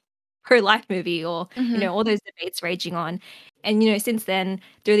a pro-life movie? Or, mhm, all those debates raging on. And, since then,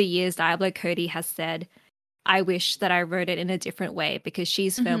 through the years, Diablo Cody has said, I wish that I wrote it in a different way because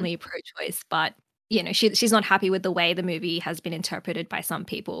she's mhm. firmly pro-choice, but she's not happy with the way the movie has been interpreted by some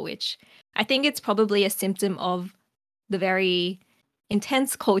people, which I think it's probably a symptom of the very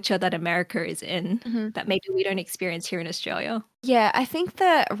intense culture that America is in that maybe we don't experience here in Australia. Yeah, I think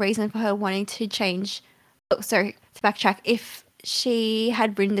the reason for her wanting to change, sorry, to backtrack, if she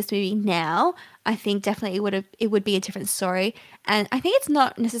had written this movie now, I think definitely it would be a different story. And I think it's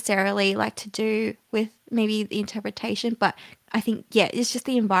not necessarily like to do with maybe the interpretation, but I think, yeah, it's just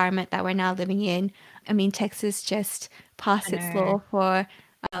the environment that we're now living in. I mean, Texas just passed its law for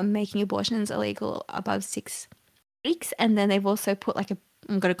making abortions illegal above 6 weeks, and then they've also put like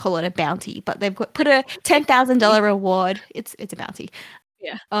I'm going to call it a bounty, but they've put a $10,000 reward. It's a bounty,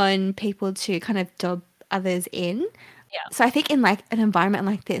 Yeah. on people to kind of dob others in. Yeah. So I think in like an environment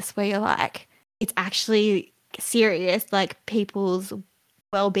like this where you're like, it's actually serious, like people's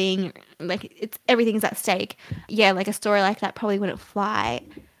well-being, like it's everything's at stake. Yeah, like a story like that probably wouldn't fly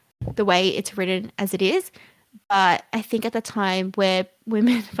the way it's written as it is. But I think at the time where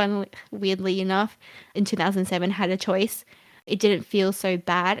women, funnily, weirdly enough, in 2007 had a choice, it didn't feel so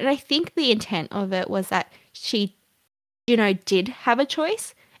bad. And I think the intent of it was that she, did have a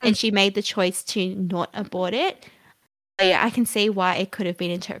choice and she made the choice to not abort it. But yeah, I can see why it could have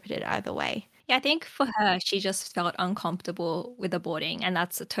been interpreted either way. Yeah, I think for her, she just felt uncomfortable with aborting, and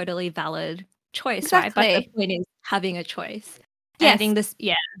that's a totally valid choice, right? But the point is having a choice. And I think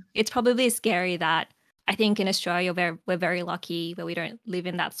it's probably scary that I think in Australia we're very lucky where we don't live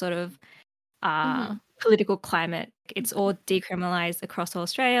in that sort of political climate. It's all decriminalized across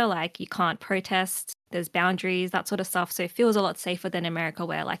Australia. Like you can't protest, there's boundaries, that sort of stuff. So it feels a lot safer than America,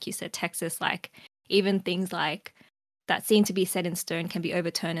 where, like you said, Texas, like even things like that seem to be set in stone can be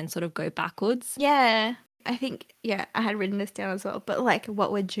overturned and sort of go backwards. Yeah. I think, I had written this down as well. But like,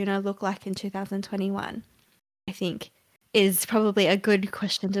 what would Juno look like in 2021? I think is probably a good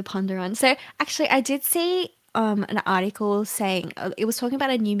question to ponder on. So actually, I did see an article saying it was talking about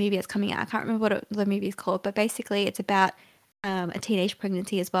a new movie that's coming out. I can't remember what the movie is called, but basically it's about a teenage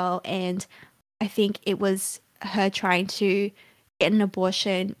pregnancy as well. And I think it was her trying to get an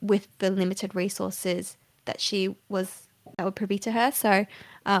abortion with the limited resources that were privy to her. So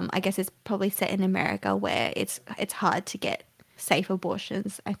I guess it's probably set in America where it's hard to get safe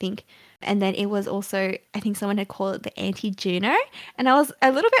abortions, I think. And then it was also, I think someone had called it the anti-Juno, and I was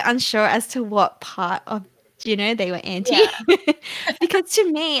a little bit unsure as to what part of Juno they were anti. Yeah. Because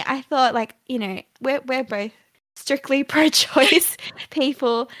to me, I thought like, we're both strictly pro-choice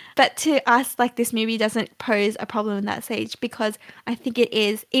people, but to us, like, this movie doesn't pose a problem in that stage, because I think it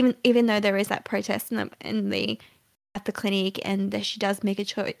is, even though there is that protest at the clinic, and that she does make a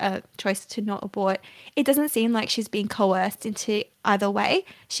choice to not abort, it doesn't seem like she's being coerced into either way.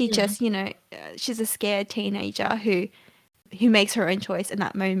 She just, she's a scared teenager who makes her own choice in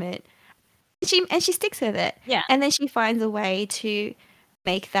that moment. She sticks with it. Yeah. And then she finds a way to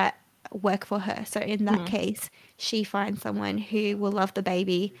make that work for her. So in that case, she finds someone who will love the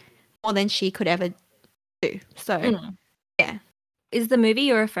baby more than she could ever do. So, yeah. Is the movie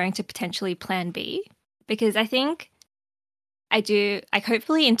you're referring to potentially Plan B? Because I think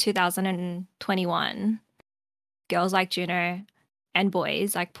hopefully in 2021, girls like Juno and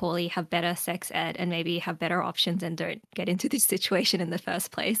boys like Paulie have better sex ed and maybe have better options and don't get into this situation in the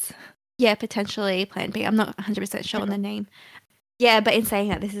first place. Yeah, potentially Plan B. I'm not 100% sure on the name. Yeah, but in saying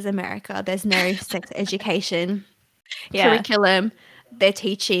that, this is America. There's no sex education curriculum. They're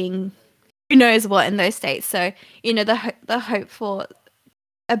teaching who knows what in those states. So, the hope for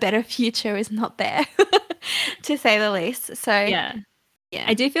a better future is not there, to say the least. So yeah,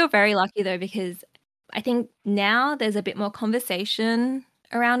 I do feel very lucky though, because I think now there's a bit more conversation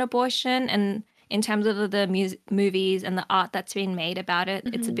around abortion, and in terms of the movies and the art that's been made about it,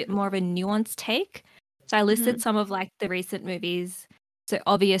 it's a bit more of a nuanced take. So I listed some of like the recent movies. So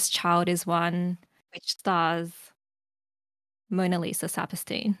Obvious Child is one, which stars Mona Lisa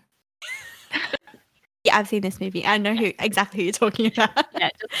Saperstein. Yeah, I've seen this movie. I know exactly who you're talking about. Yeah,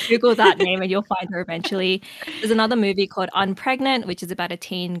 just Google that name and you'll find her eventually. There's another movie called Unpregnant, which is about a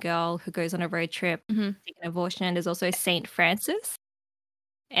teen girl who goes on a road trip to take an abortion. There's also Saint Francis.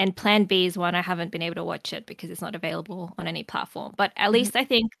 And Plan B is one I haven't been able to watch it because it's not available on any platform. But at least I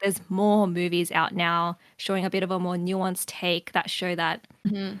think there's more movies out now showing a bit of a more nuanced take that show that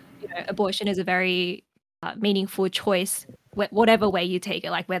abortion is a very meaningful choice, whatever way you take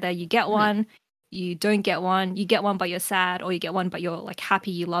it. Like whether you get one, you don't get one, you get one but you're sad, or you get one but you're like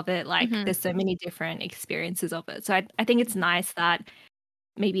happy, you love it. Like there's so many different experiences of it. So I think it's nice that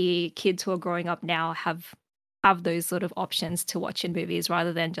maybe kids who are growing up now have those sort of options to watch in movies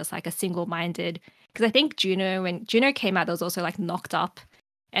rather than just like a single-minded. Because I think when Juno came out, there was also like Knocked Up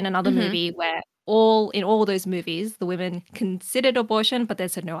and another movie where in all those movies, the women considered abortion, but they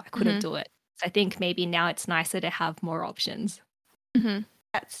said, no, I couldn't Mhm. do it. So I think maybe now it's nicer to have more options. Mhm.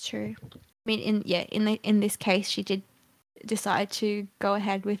 That's true. I mean, in this case, she did decide to go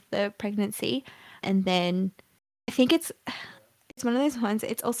ahead with the pregnancy, and then I think it's one of those ones.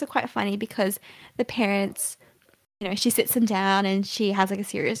 It's also quite funny because the parents, she sits them down and she has like a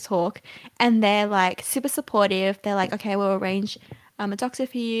serious talk, and they're like super supportive. They're like, okay, we'll arrange a doctor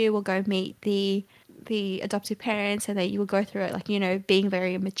for you. We'll go meet the adoptive parents, and then you will go through it, like, being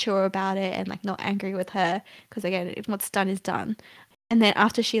very mature about it and like not angry with her, because again, what's done is done. And then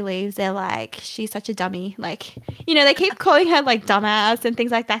after she leaves, they're like, she's such a dummy. Like, they keep calling her like dumbass and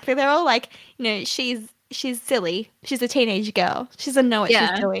things like that. So they're all like, she's silly. She's a teenage girl. She doesn't know what she's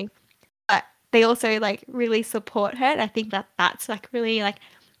Yeah. doing. But they also like really support her. And I think that that's like really like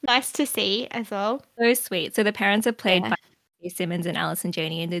nice to see as well. So sweet. So the parents are played Yeah. by Katie Simmons and Alison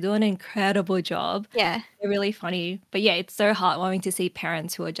Janney, and they do an incredible job. Yeah. They're really funny. But yeah, it's so heartwarming to see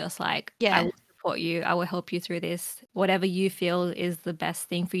parents who are just like, I Yeah. will support you. I will help you through this. Whatever you feel is the best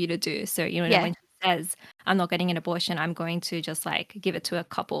thing for you to do. So, Yeah. when she says, I'm not getting an abortion, I'm going to just like give it to a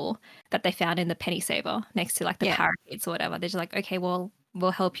couple that they found in the penny saver next to like the Yeah. parakeets or whatever. They're just like, okay, well,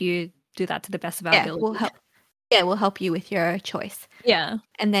 we'll help you do that to the best of our Yeah. ability. We'll help you with your choice. Yeah.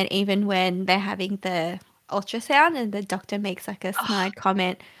 And then even when they're having the ultrasound and the doctor makes like a Oh, snide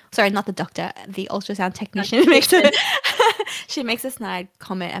comment, sorry, not the doctor, the ultrasound that's technician makes good. she makes a snide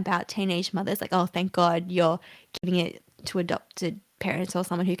comment about teenage mothers, like, oh, thank God you're giving it to adopted parents or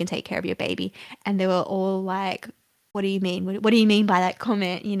someone who can take care of your baby. And they were all like, what do you mean? What do you mean by that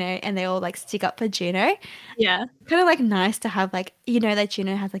comment? And they all like stick up for Juno. Yeah. Kind of like nice to have like, that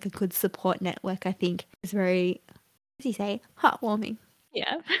Juno has like a good support network, I think is very, what do you say, heartwarming.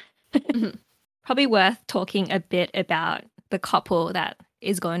 Yeah. Mhm. Probably worth talking a bit about the couple that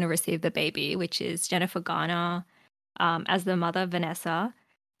is going to receive the baby, which is Jennifer Garner as the mother, Vanessa,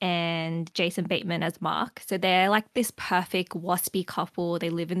 and Jason Bateman as Mark. So they're like this perfect waspy couple.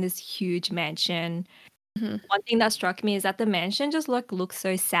 They live in this huge mansion. Mhm. One thing that struck me is that the mansion just looks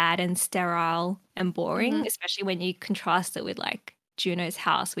so sad and sterile and boring, Mhm. especially when you contrast it with like Juno's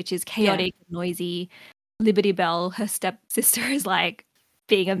house, which is Yeah. chaotic, noisy. Liberty Bell, her stepsister, is like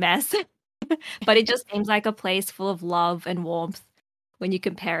being a mess. But it just seems like a place full of love and warmth when you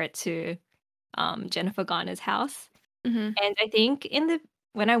compare it to Jennifer Garner's house. Mhm. And I think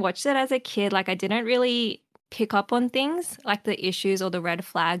when I watched it as a kid, like I didn't really pick up on things like the issues or the red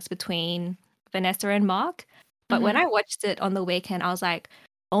flags between Vanessa and Mark. But when Mhm. I watched it on the weekend, I was like,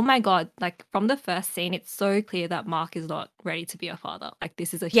 oh my God, like from the first scene, it's so clear that Mark is not ready to be a father. Like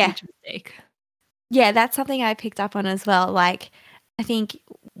this is a Yeah. huge mistake. Yeah, that's something I picked up on as well. Like, I think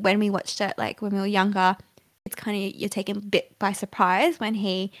when we watched it, like when we were younger, it's kind of you're taken a bit by surprise when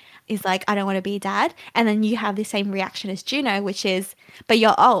he is like, I don't want to be dad. And then you have the same reaction as Juno, which is, but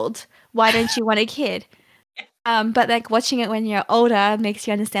you're old. Why don't you want a kid? But like watching it when you're older makes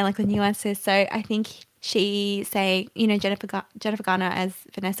you understand like the nuances. So I think she saying, Jennifer Garner as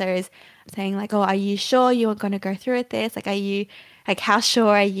Vanessa is saying like, "Oh, are you sure you're going to go through with this? Like, are you like how sure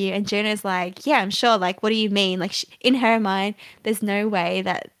are you?" And Juno's like, "Yeah, I'm sure." Like, what do you mean? Like in her mind, there's no way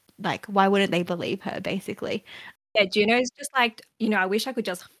that like why wouldn't they believe her basically? Yeah, Juno's just like, I wish I could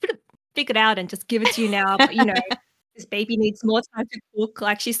just figure it out and just give it to you now, but this baby needs more time to cook.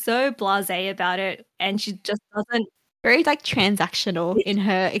 Like she's so blasé about it, and she just doesn't. Very like transactional in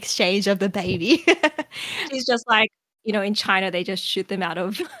her exchange of the baby. She's just like, in China they just shoot them out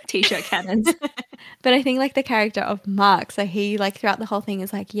of t-shirt cannons. But I think like the character of Mark, so he like throughout the whole thing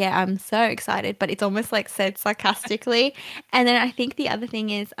is like, yeah, I'm so excited, but it's almost like said sarcastically. And then I think the other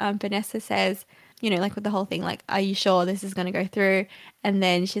thing is Vanessa says, like with the whole thing, like, are you sure this is going to go through? And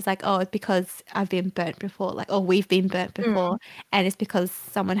then she's like, oh, it's because I've been burnt before, like, or we've been burnt Mm, before. And it's because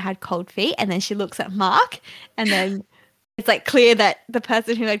someone had cold feet. And then she looks at Mark and then it's like clear that the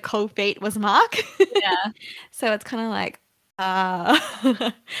person who had cold feet was Mark. yeah, So it's kind of like,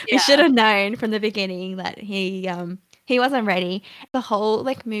 we should yeah. have known from the beginning that he wasn't ready. The whole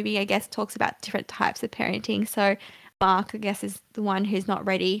like movie, I guess, talks about different types of parenting. So Mark, I guess, is the one who's not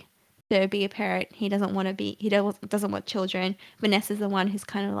ready to be a parent. He doesn't want to be. He doesn't want children. Vanessa's the one who's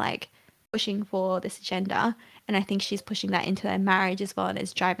kind of like pushing for this agenda, and I think she's pushing that into their marriage as well, and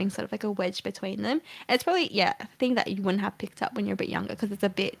it's driving sort of like a wedge between them. And it's probably a thing that you wouldn't have picked up when you're a bit younger because it's a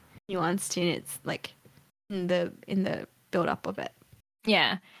bit nuanced in its like in the build up of it.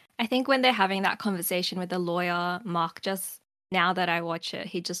 Yeah. I think when they're having that conversation with the lawyer, Mark just, now that I watch it,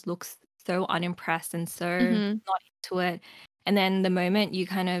 he just looks so unimpressed and so Mhm. not into it. And then the moment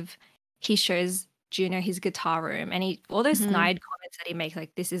he shows Juno his guitar room and all those Mhm. snide comments comments that he makes,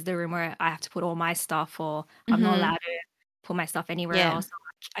 like, this is the room where I have to put all my stuff, or I'm not Mhm. allowed to put my stuff anywhere Yeah. else.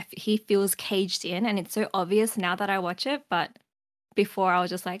 He feels caged in, and it's so obvious now that I watch it. But before I was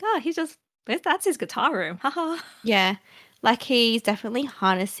just like, oh, he's just that's his guitar room. Haha. Yeah. Like he's definitely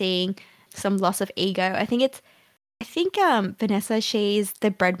harnessing some loss of ego. I think Vanessa, she's the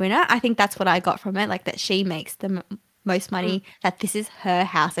breadwinner. I think that's what I got from it, like that she makes the most Mm, money, that this is her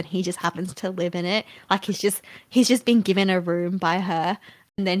house and he just happens to live in it. Like he's just been given a room by her.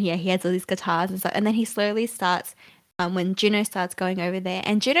 And then yeah, he has all these guitars and stuff. And then he slowly starts when Juno starts going over there.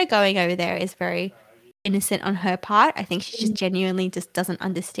 And Juno going over there is very innocent on her part. I think she just mm, genuinely just doesn't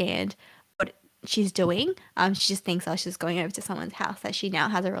understand what she's doing. She just thinks, oh, she's going over to someone's house that she now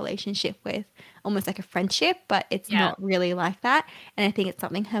has a relationship with, almost like a friendship, but it's yeah. not really like that. And I think it's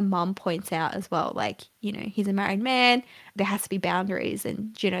something her mom points out as well. Like, he's a married man, there has to be boundaries.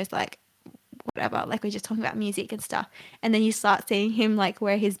 And Juno's like, whatever, like we're just talking about music and stuff. And then you start seeing him like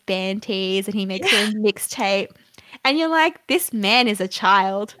wear his band tees and he makes Yeah. her a mixtape. And you're like, this man is a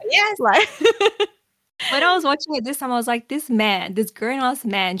child. Yes. Like, When I was watching it this time, I was like, this man, this grown ass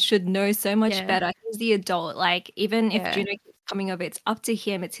man should know so much yeah, better. He's the adult. Like, even if yeah. Juno keeps coming over, it's up to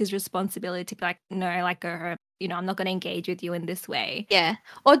him. It's his responsibility to be like, no, like, go home. I'm not going to engage with you in this way. Yeah.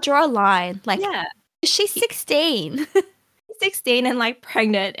 Or draw a line. Like, Yeah. she's He- 16. He's 16 and like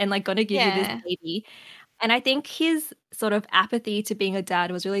pregnant and like going to give you this Yeah. baby. And I think his sort of apathy to being a dad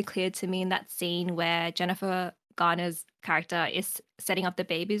was really clear to me in that scene where Jennifer Garner's character is setting up the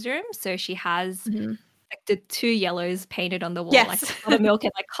baby's room. So she has Mhm. like the two yellows painted on the wall, like Yes. buttermilk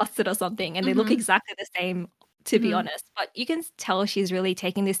and like custard or something, and they look Mhm. exactly the same, to be Mhm. honest. But you can tell she's really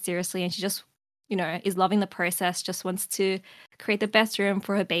taking this seriously, and she just, is loving the process. Just wants to create the best room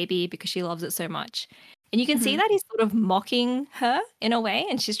for her baby because she loves it so much. And you can see Mhm. that he's sort of mocking her in a way,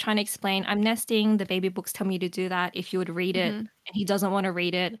 and she's trying to explain, "I'm nesting. The baby books tell me to do that. If you would read it," Mhm. and he doesn't want to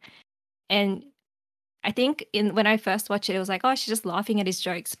read it. And I think in when I first watched it, it was like, oh, she's just laughing at his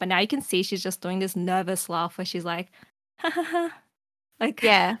jokes. But now you can see she's just doing this nervous laugh where she's like, ha ha ha, like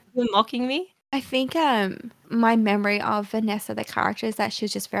Yeah. you're mocking me. I think my memory of Vanessa the character is that she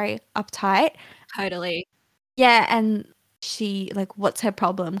was just very uptight. Totally. Yeah, and she like what's her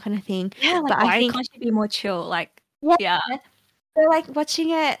problem kind of thing. Yeah, But like I why think can't she be more chill? Like, yeah, yeah, so like watching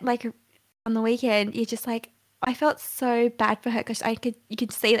it like on the weekend, you're just like I felt so bad for her because you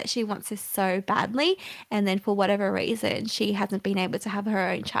could see that she wants this so badly, and then for whatever reason she hasn't been able to have her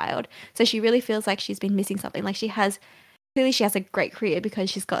own child. So she really feels like she's been missing something. Like she has a great career because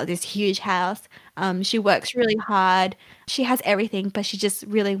she's got this huge house. She works really hard. She has everything, but she just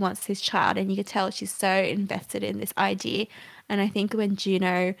really wants this child, and you could tell she's so invested in this idea. And I think when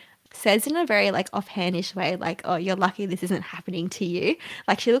Juno says in a very like offhandish way, like, "Oh, you're lucky this isn't happening to you,"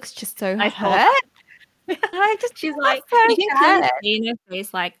 like she looks just so I saw hurt. that. And I just She's felt like, you so can clearly bad. see in her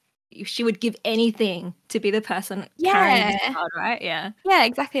face, like she would give anything to be the person carrying this Yeah. child, right? Yeah. Yeah,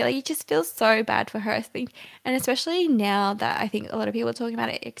 exactly. Like you just feel so bad for her, I think. And especially now that I think a lot of people are talking about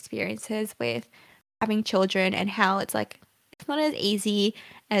experiences with having children and how it's like it's not as easy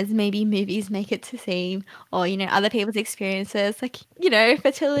as maybe movies make it to seem, or other people's experiences, like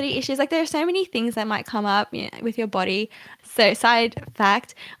fertility issues. Like there are so many things that might come up, with your body. So side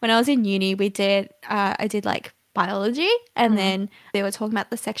fact, when I was in uni, I did like biology, and Mm. then they were talking about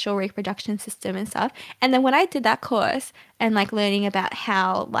the sexual reproduction system and stuff. And then when I did that course and like learning about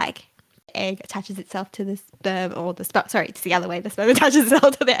how like egg attaches itself to the sperm, or the sperm, sorry, it's the other way, the sperm attaches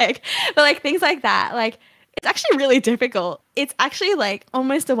itself to the egg, but like things like that, like it's actually really difficult. It's actually like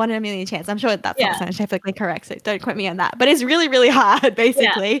almost a 1 in a million chance. I'm sure that's not Yeah. scientifically correct, so don't quote me on that, but it's really really hard Yeah.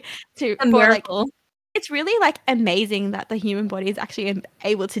 basically to A for like miracle. it's really like amazing that the human body is actually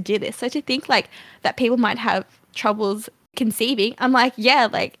able to do this. So to think like that people might have troubles conceiving, I'm like, yeah,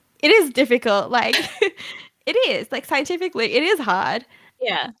 like it is difficult. Like it is like scientifically, it is hard.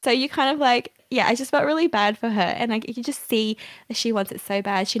 Yeah. So you kind of like, yeah, I just felt really bad for her, and like you can just see that she wants it so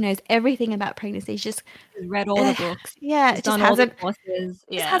bad. She knows everything about pregnancy. She's just, She's read all the uh, books. yeah, She's done all the courses. just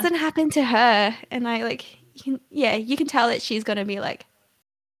Yeah. hasn't happened to her. And I like, you can tell that she's gonna be like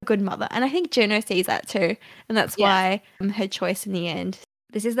a good mother, and I think Juno sees that too, and that's Yeah. why her choice in the end.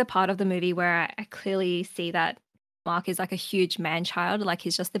 This is the part of the movie where I clearly see that Mark is like a huge man child. Like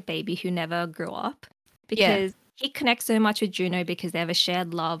he's just a baby who never grew up, Yeah. because he connects so much with Juno because they have a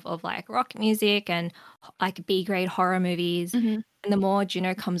shared love of like rock music and like B grade horror movies. Hmm. And the more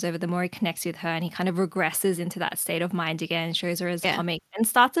Juno comes over, the more he connects with her, and he kind of regresses into that state of mind again, shows her his Yeah. comic, and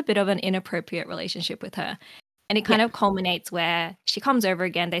starts a bit of an inappropriate relationship with her. And it Yeah. kind of culminates where she comes over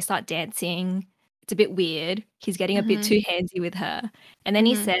again, they start dancing. It's a bit weird. He's getting a bit Hmm. too handsy with her. And then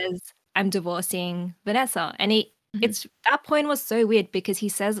he Hmm. says, I'm divorcing Vanessa. And Mhm. it's that point was so weird because he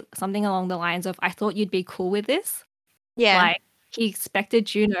says something along the lines of, "I thought you'd be cool with this." Yeah. Like, he expected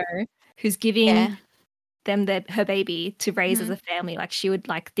Juno, who's giving Yeah. them her baby to raise as Mhm. a family, like, she would,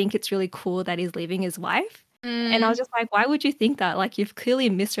 like, think it's really cool that he's leaving his wife, and I was Mm. just like, "Why would you think that?" Like, you've clearly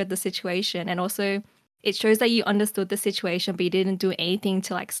misread the situation, and also it shows that you understood the situation, but you didn't do anything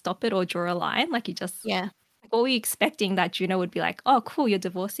to, like, stop it or draw a line, like, you just Yeah. like, what were you expecting that Juno would be like, "Oh, cool, you're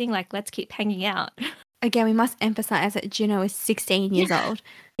divorcing, like, let's keep hanging out." Again, we must emphasize that Juno is 16 years Yeah. old.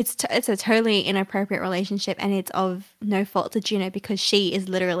 It's a totally inappropriate relationship, and it's of no fault to Juno because she is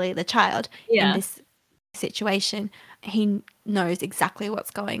literally the child in Yeah. this situation. He knows exactly what's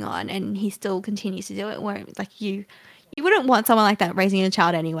going on, and he still continues to do it. Where like you wouldn't want someone like that raising a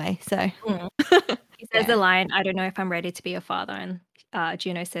child anyway. So Mm. He says the yeah, line, "I don't know if I'm ready to be a father," and,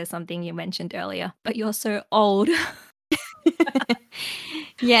 Juno says something you mentioned earlier, "But you're so old."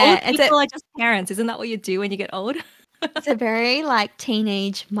 Old yeah. people are just parents, isn't that what you do when you get old? It's a very like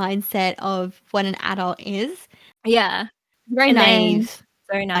teenage mindset of what an adult is. Yeah, Very and then naive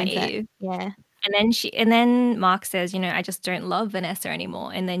so mindset. naive. Yeah. And then Mark says, "I just don't love Vanessa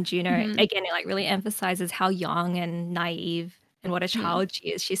anymore." And then Juno, Hmm. again, it, like, really emphasizes how young and naive and what a child she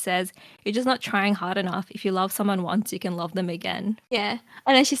is. She says, "You're just not trying hard enough. If you love someone once, you can love them again." Yeah.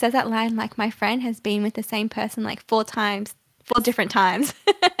 And then she says that line like, "My friend has been with the same person like 4 times, 4 different times."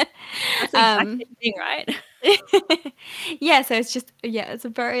 That's the exact Um, same thing, right? yeah, so it's just yeah, it's a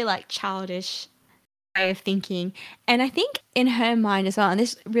very, like, childish way of thinking, and I think in her mind as well, and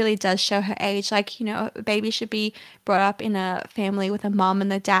this really does show her age, like, a baby should be brought up in a family with a mom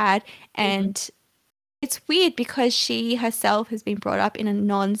and a dad, Mhm. and it's weird because she herself has been brought up in a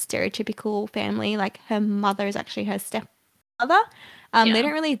non-stereotypical family, like, her mother is actually her stepmother. They Yeah.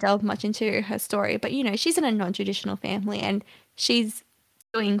 don't really delve much into her story, but, she's in a non-traditional family and she's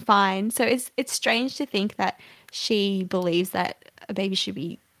doing fine. So it's strange to think that she believes that a baby should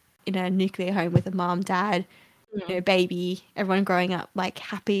be in a nuclear home with a mom, dad, Mm. baby, everyone growing up, like,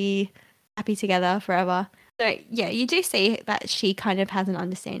 happy together forever. So, yeah, you do see that she kind of has an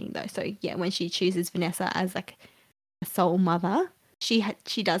understanding, though. So, yeah, when she chooses Vanessa as, like, a sole mother, she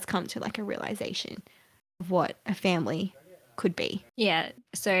does come to, like, a realization of what a family could be. Yeah,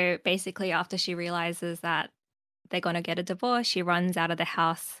 so basically after she realizes that they're gonna get a divorce, she runs out of the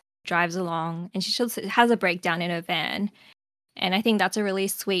house, drives along, and she just has a breakdown in her van. And I think that's a really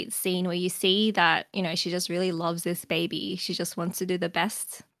sweet scene where you see that, she just really loves this baby. She just wants to do the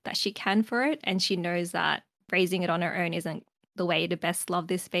best that she can for it. And she knows that raising it on her own isn't the way to best love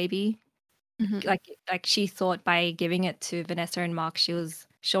this baby. Mhm, Like she thought by giving it to Vanessa and Mark, she was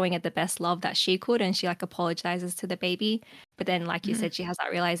showing it the best love that she could, and she, like, apologizes to the baby. But then, like you mhm, said, she has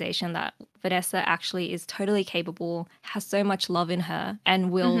that realization that Vanessa actually is totally capable, has so much love in her,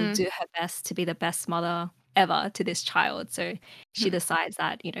 and will mhm, do her best to be the best mother ever to this child. So she mhm. decides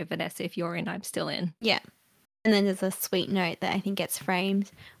that, Vanessa, if you're in, I'm still in. Yeah. And then there's a sweet note that I think gets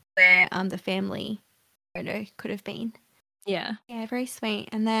framed where, the family photo could have been. Yeah. Yeah, very sweet.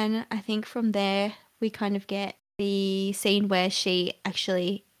 And then I think from there, we kind of get the scene where she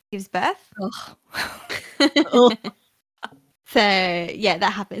actually gives birth. Ugh. Ugh. So, yeah,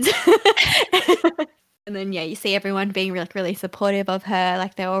 that happens. And then, yeah, you see everyone being really, really supportive of her.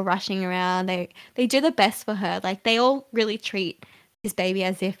 Like, they're all rushing around. They do the best for her. Like, they all really treat this baby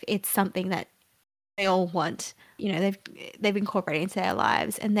as if it's something that they all want. They've incorporated into their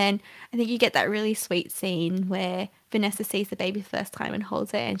lives. And then I think you get that really sweet scene where Vanessa sees the baby the first time and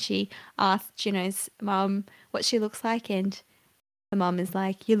holds her, and she asks Juno's mum what she looks like, and the mum is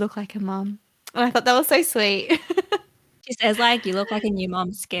like, "You look like a mum." And I thought that was so sweet. She says, like, "You look like a new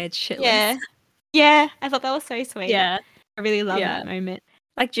mom scared shitless." Yeah. Yeah, I thought that was so sweet. Yeah. I really love Yeah. that moment.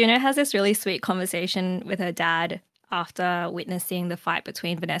 Like, Juno has this really sweet conversation with her dad after witnessing the fight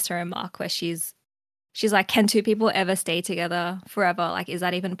between Vanessa and Mark, where she's like, "Can two people ever stay together forever? Like, is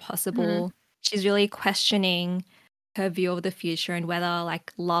that even Mhm. possible?" She's really questioning her view of the future and whether,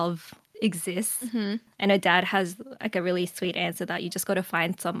 like, love exists. Mhm. And her dad has, like, a really sweet answer that you just got to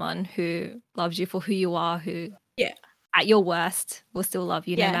find someone who loves you for who you are, who Yeah. at your worst will still love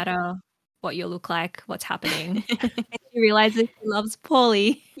you no Yeah. matter what you look like, what's happening. And she realizes she loves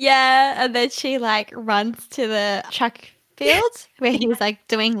Paulie. Yeah, and then she, like, runs to the track field where he's, like,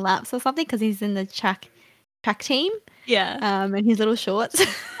 doing laps or something because he's in the track team, Yeah. in his little shorts.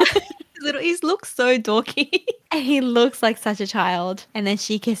 He looks so dorky. And he looks like such a child, and then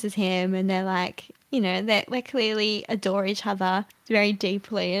she kisses him, and they're like, they clearly adore each other very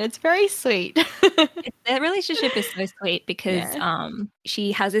deeply, and it's very sweet. Their relationship is so sweet because, Yeah.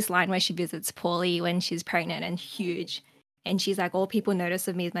 she has this line where she visits Paulie when she's pregnant and huge, and she's like, "All people notice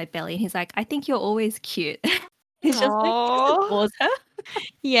of me is my belly," and he's like, "I think you're always cute." He's just like he just Oh, adores her.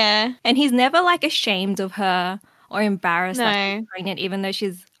 yeah. And he's never like ashamed of her or embarrassed that she's No. pregnant, even though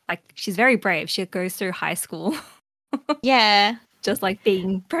she's very brave. She goes through high school Yeah. just like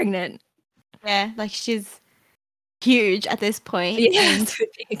being pregnant. Yeah. Like she's huge at this point, Yeah, and so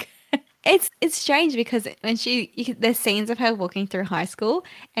big. it's strange because when there's scenes of her walking through high school,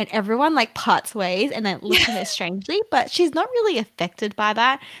 and everyone like parts ways and then looks at her strangely, but she's not really affected by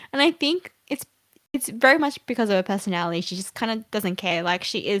that. And I think it's very much because of her personality. She just kind of doesn't care. Like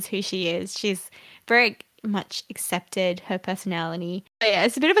she is who she is. She's very much accepted her personality. But yeah,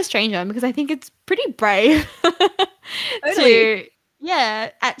 it's a bit of a strange one because I think it's pretty brave Totally. to, yeah,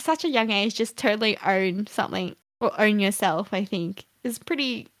 at such a young age, just totally own something or own yourself. I think is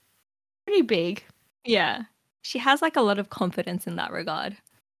pretty big. Yeah. She has like a lot of confidence in that regard.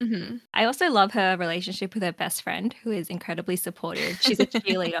 Hmm. I also love her relationship with her best friend, who is incredibly supportive. She's a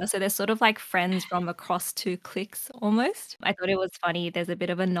cheerleader, so they're sort of like friends from across two cliques almost. I thought it was funny. There's a bit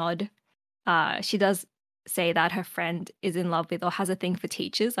of a nod. She does say that her friend is in love with or has a thing for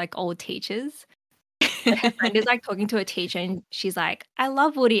teachers, like old teachers. And her friend is like talking to a teacher, and she's like, "I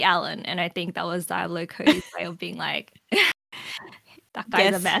love Woody Allen," and I think that was Diablo Cody's way of being like, "That guy's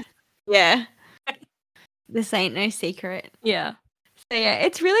a Yes. mess." Yeah. This ain't no secret. Yeah, So yeah,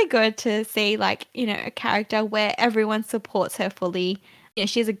 it's really good to see like, a character where everyone supports her fully.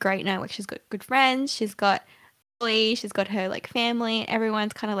 She has a great network. She's got good friends. She's got Lee, she's got her like family.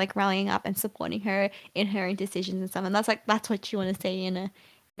 Everyone's kind of like rallying up and supporting her in her decisions and stuff. And that's what you want to see in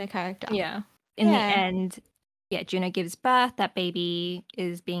a character. yeah. In the Yeah. end, yeah, Juno gives birth. That baby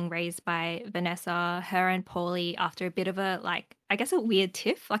is being raised by Vanessa, her and Paulie after a bit of a like, I guess a weird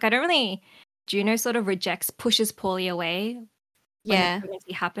tiff. Like I don't really Juno sort of pushes Paulie away when the Yeah.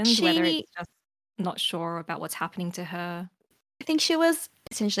 pregnancy happens, whether She it's just not sure about what's happening to her. I think she was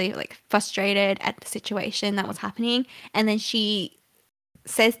essentially like frustrated at the situation that was happening, and then she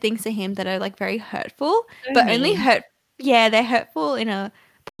says things to him that are like very hurtful, So but only mean. yeah, they're hurtful in a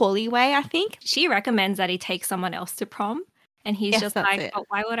poorly way, I think. She recommends that he take someone else to prom, and he's Yes, just that's like, it. "But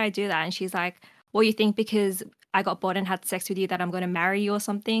why would I do that?" And she's like, "Well, you think because I got bored and had sex with you that I'm gonna marry you or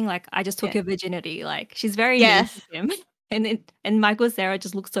something? Like, I just took Yeah. your virginity." Like, she's very mean to Yes, him. And Michael Cera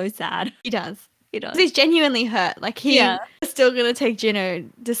just looks so sad. he does. He 'Cause does. he's genuinely hurt. Like he Yeah. was still gonna take Juno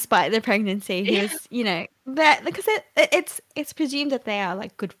despite the pregnancy. He was, that because it's presumed that they are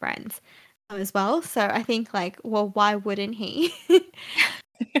like good friends as well. So I think like, well, why wouldn't he?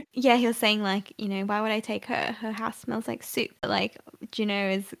 Yeah, he was saying like, why would I take her? Her house smells like soup. But like Juno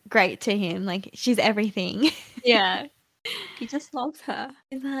is great to him. Like she's everything. Yeah. He just loves her.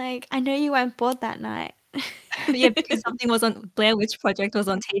 He's like, I know you weren't bored that night. Yeah, because something was on Blair Witch Project was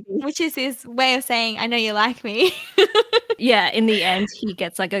on TV. Which is his way of saying, I know you like me. Yeah, in the end, he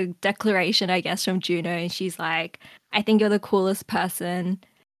gets like a declaration, I guess, from Juno, and she's like, "I think you're the coolest person,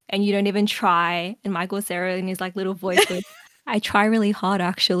 and you don't even try." And Michael Cera in his like little voice goes, "I try really hard,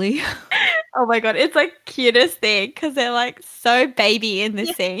 actually." Oh my god, it's like cutest thing because they're like so baby in this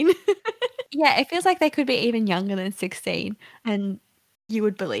Yeah. scene. Yeah, it feels like they could be even younger than 16, and you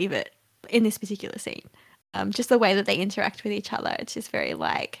would believe it in this particular scene. Just the way that they interact with each other, it's just very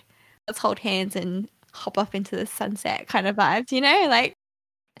like, let's hold hands and hop off into the sunset kind of vibes, Like,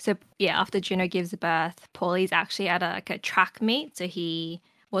 So yeah, after Juno gives birth, Paulie's actually at like a track meet, so he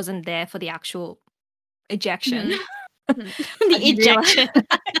wasn't there for the actual ejection. Mhm. Mhm. The But he ejection.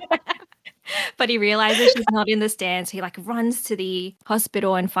 but he realizes she's not in the stands. He like runs to the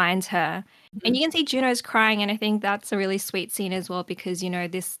hospital and finds her. And you can see Juno's crying, and I think that's a really sweet scene as well because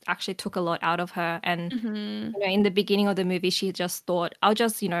this actually took a lot out of her. And Mhm. in the beginning of the movie, she just thought, "I'll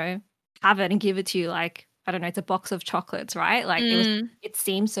just have it and give it to you." Like I don't know, it's a box of chocolates, right? Like Mm. it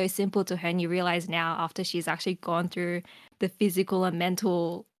seems so simple to her, and you realize now after she's actually gone through the physical and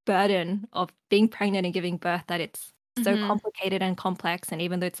mental burden of being pregnant and giving birth that it's so Mhm. complicated and complex. And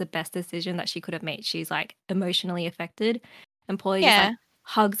even though it's the best decision that she could have made, she's like emotionally affected. And Paulie just like Yeah.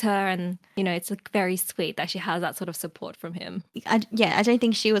 hugs her, and it's like very sweet that she has that sort of support from him. I don't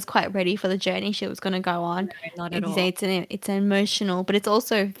think she was quite ready for the journey she was going to go on. No, not at Like you say, all. it's an emotional, but it's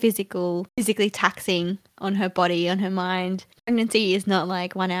also physically taxing on her body, on her mind. Pregnancy is not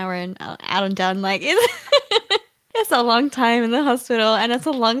like 1 hour and out and done. Like it's a long time in the hospital, and it's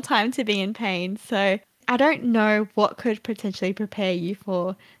a long time to be in pain. So I don't know what could potentially prepare you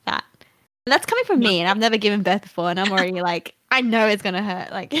for that. And that's coming from me, and I've never given birth before, and I'm already like, I know it's gonna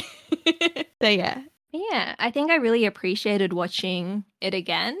hurt. Like, so yeah. Yeah, I think I really appreciated watching it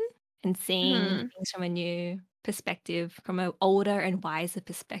again and seeing Mhm. things from a new perspective, from an older and wiser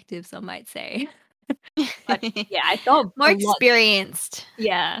perspective, some might say. But yeah, I felt More a lot. experienced.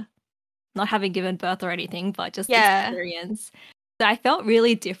 Yeah, not having given birth or anything, but just Yeah. experience. So I felt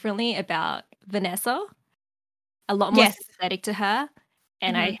really differently about Vanessa, a lot more Yes. sympathetic to her,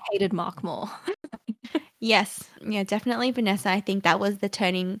 and I hated Mark more. Yes. Yeah, definitely Vanessa. I think that was the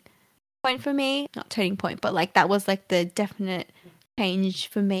turning point for me. Not turning point, but like that was like the definite change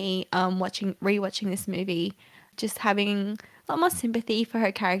for me rewatching this movie. Just having a lot more sympathy for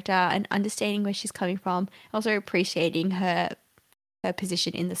her character and understanding where she's coming from. Also appreciating her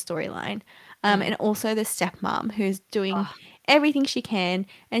position in the storyline. And also the stepmom who's doing everything she can.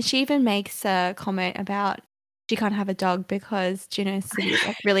 And she even makes a comment about she can't have a dog because Juno's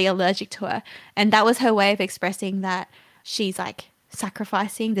like really allergic to her. And that was her way of expressing that she's like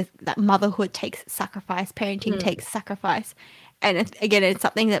sacrificing, that motherhood takes sacrifice, parenting takes sacrifice. And again, it's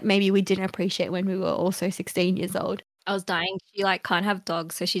something that maybe we didn't appreciate when we were also 16 years old. I was dying. She like can't have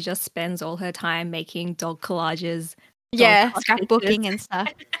dogs, so she just spends all her time making dog collages, dog Yeah, art pictures. scrapbooking and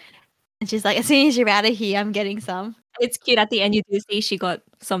stuff. And she's like, as soon as you're out of here, I'm getting some. It's cute. At the end, you do see she got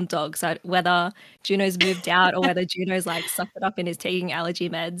some dogs. So whether Juno's moved out or whether Juno's like sucked it up and is taking allergy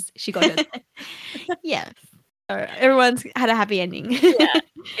meds, she got it. Yes. So everyone's had a happy ending. Yeah.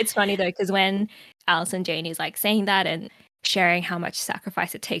 It's funny though, because when Allison Jane is like saying that and sharing how much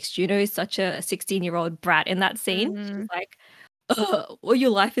sacrifice it takes, Juno is such a 16-year-old brat in that scene. She's like, oh, well,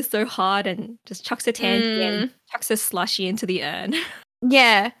 your life is so hard, and just chucks a tansy and chucks a slushy into the urn.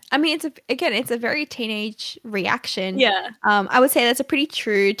 Yeah, I mean, it's a very teenage reaction. Yeah. I would say that's a pretty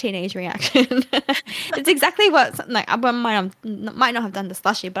true teenage reaction. It's exactly what like I might not have done the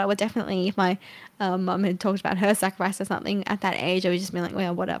slushy, but I would definitely, if my mum had talked about her sacrifice or something at that age, I would just be like,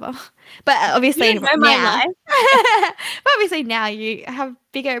 well, whatever. But obviously You know my life. but obviously now you have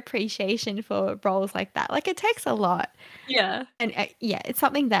bigger appreciation for roles like that. Like it takes a lot. Yeah. And yeah, it's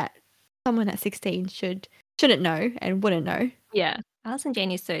something that someone at 16 shouldn't know and wouldn't know. Yeah. Allison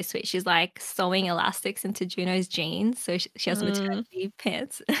Jane is so sweet. She's like sewing elastics into Juno's jeans, so she has maternity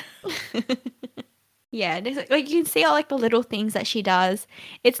pants. Yeah, like you can see all like the little things that she does.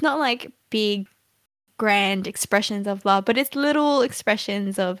 It's not like big, grand expressions of love, but it's little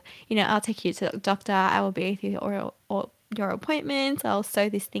expressions of, I'll take you to the doctor. I will be with you or your appointments. I'll sew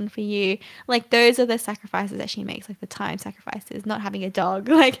this thing for you. Like those are the sacrifices that she makes, like the time sacrifices, not having a dog.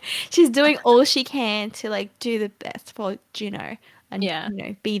 Like she's doing all she can to like do the best for Juno.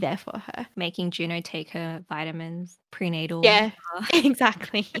 And, be there for her. Making Juno take her vitamins, prenatal. Yeah,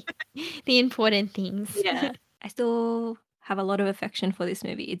 exactly. The important things. Yeah. I still have a lot of affection for this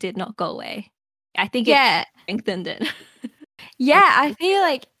movie. It did not go away. I think it strengthened it. Yeah, I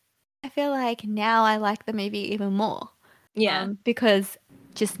feel like now I like the movie even more. Yeah. Because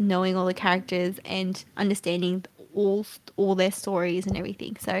just knowing all the characters and understanding all their stories and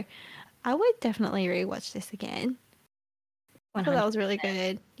everything. So I would definitely rewatch this again. 100%. I thought that was really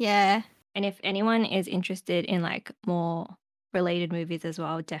good. Yeah. And if anyone is interested in like more related movies as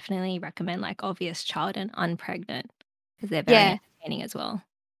well, definitely recommend like Obvious Child and Unpregnant because they're very entertaining as well.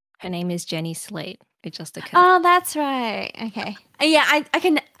 Her name is Jenny Slate. It just occurred. Oh, that's right. Okay. Yeah,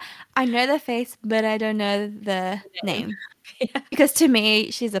 I know the face, but I don't know the name. Yeah. Because to me,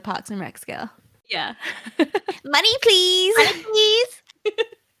 she's a Parks and Recs girl. Yeah. Money, please. Money, please.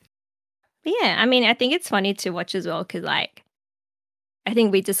 Yeah, I mean, I think it's funny to watch as well because like I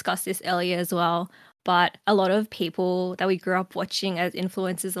think we discussed this earlier as well, but a lot of people that we grew up watching as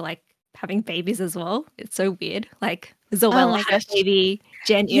influencers are like having babies as well. It's so weird. Like Zoella had a baby,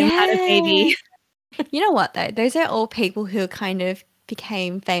 Jen Im had a baby. You know what though? Those are all people who kind of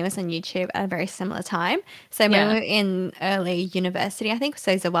became famous on YouTube at a very similar time. So when we were in early university, I think,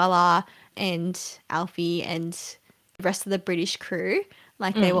 so Zoella and Alfie and the rest of the British crew,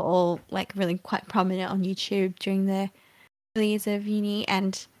 like they were all like really quite prominent on YouTube during the years of uni,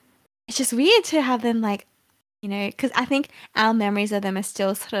 and it's just weird to have them like, because I think our memories of them are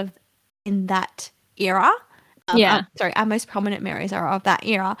still sort of in that era. Our most prominent memories are of that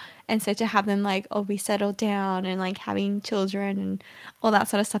era, and so to have them like be settled down and like having children and all that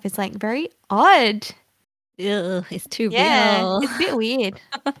sort of stuff is like very odd. Ugh, it's too real. It's a bit weird.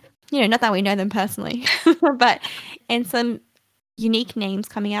 Not that we know them personally, but and some unique names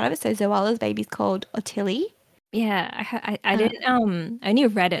coming out of it. So Zoella's baby's called Ottilie. Yeah, I didn't I only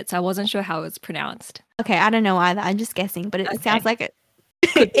read it, so I wasn't sure how it was pronounced. Okay, I don't know either. I'm just guessing, but it sounds like it.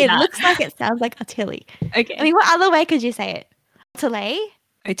 It looks like it sounds like Ottilie. Okay. I mean, what other way could you say it? Ottilie?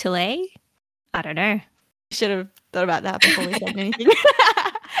 Ottilie? I don't know. Should have thought about that before we said anything.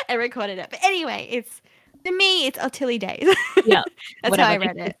 I recorded it, but anyway, to me it's Ottilie Days. Yeah, that's how I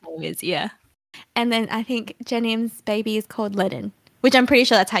read it. Is, yeah. And then I think Jen Im's baby is called Lennon, which I'm pretty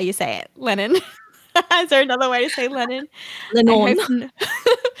sure that's how you say it, Lennon. Is there another way to say Lennon? Lennon.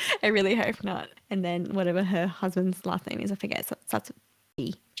 I really hope not. And then whatever her husband's last name is, I forget. So starts with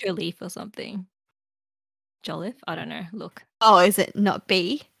B. Jolliffe or something. Jolliffe? I don't know. Look, Oh, is it not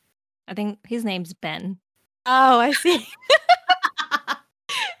B? I think his name's Ben. Oh, I see.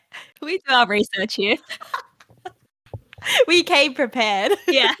 We do our research here. We came prepared.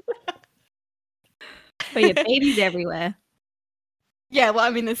 Yeah. But yeah, babies everywhere. Yeah, well, I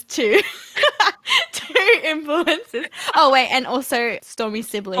mean, there's two. Two influences. Oh, wait, and also Stormy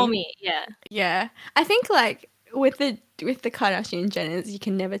sibling. Tommy, yeah. Yeah. I think, like, with the Kardashian Jenners, you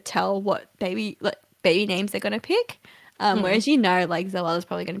can never tell what baby names they're going to pick. Whereas, like, Zoella's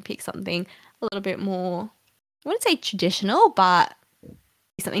probably going to pick something a little bit more, I wouldn't say traditional, but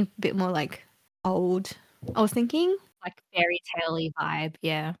something a bit more, like, old, I was thinking. Like fairy tale-y vibe,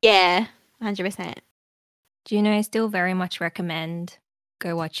 yeah. Yeah, 100%. Juno, still very much recommend.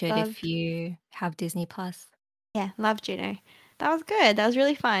 Go watch it Love. if you have Disney Plus. Yeah, love Juno. That was good. That was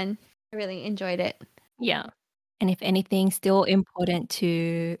really fun. I really enjoyed it. Yeah. And if anything, still important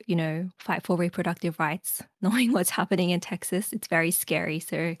to, fight for reproductive rights. Knowing what's happening in Texas, it's very scary.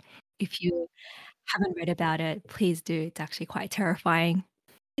 So if you haven't read about it, please do. It's actually quite terrifying.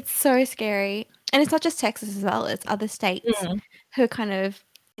 It's so scary. And it's not just Texas as well, it's other states who are kind of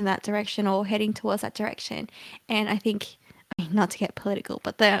in that direction or heading towards that direction. And I think, not to get political,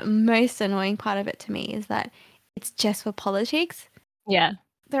 but the most annoying part of it to me is that it's just for politics. Yeah.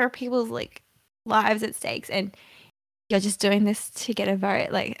 There are people's like lives at stakes and you're just doing this to get a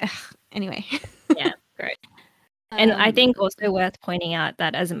vote. Like, anyway. Yeah, great. And I think also worth pointing out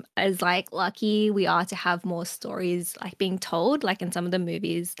that as like lucky we are to have more stories like being told, like in some of the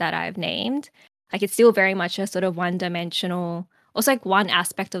movies that I've named, like it's still very much a sort of one-dimensional, also like one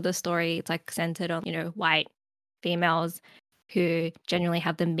aspect of the story. It's like centered on, white females who generally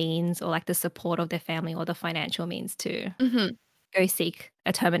have the means or like the support of their family or the financial means to go seek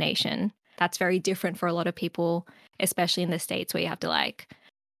a termination. That's very different for a lot of people, especially in the States where you have to like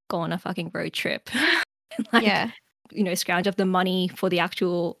go on a fucking road trip. Like, scrounge up the money for the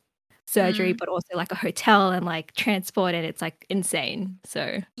actual surgery, but also like a hotel and like transport, and it's like insane.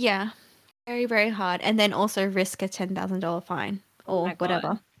 So yeah, very, very hard. And then also risk a $10,000 fine or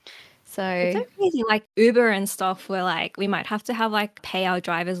whatever. So it's so crazy. Like Uber and stuff where like we might have to have like pay our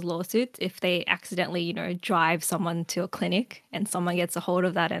drivers lawsuits if they accidentally, drive someone to a clinic and someone gets a hold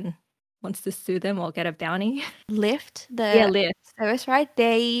of that and wants to sue them or get a bounty. Lyft, Lyft service, right?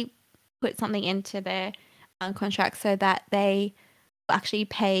 They put something into their contract so that they actually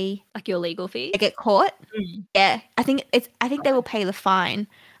pay like your legal fee. They get caught. Yeah, I think they will pay the fine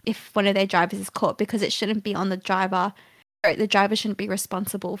if one of their drivers is caught because it shouldn't be on the driver. Or the driver shouldn't be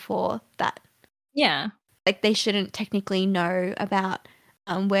responsible for that. Yeah, like they shouldn't technically know about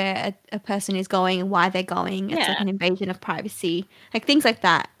where a person is going and why they're going. It's like an invasion of privacy, like things like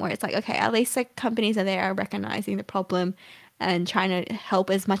that. Where it's like, okay, at least like companies are there recognizing the problem and trying to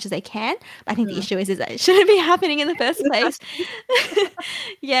help as much as they can. But I think the issue is that it shouldn't be happening in the first place.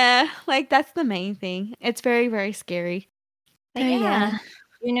 Yeah, like that's the main thing. It's very, very scary. But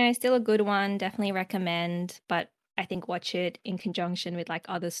still a good one. Definitely recommend. But I think watch it in conjunction with like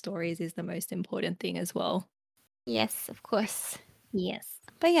other stories is the most important thing as well. Yes, of course. Yes.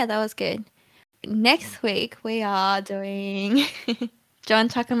 But yeah, that was good. Next week we are doing John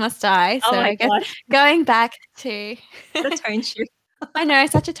Tucker Must Die. So I guess going back to the tone shift. I know,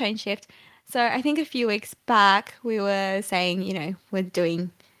 such a tone shift. So I think a few weeks back we were saying, we're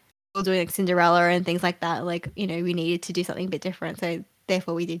doing like Cinderella and things like that. Like, we needed to do something a bit different. So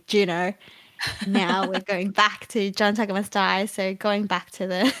therefore we did Juno. Now we're going back to John Tucker Must Die. So going back to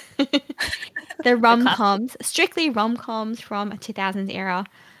the rom-coms, strictly rom-coms from a 2000s era.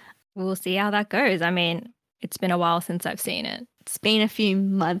 We'll see how that goes. I mean, it's been a while since I've seen it. It's been a few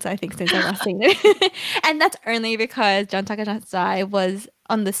months, I think, since I've last seen it. And that's only because John Tucker Must Die was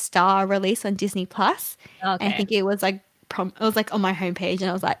on the Star release on Disney Plus. Okay. I think it was like it was like on my homepage and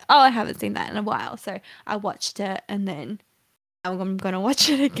I was like, oh, I haven't seen that in a while. So I watched it and then I'm going to watch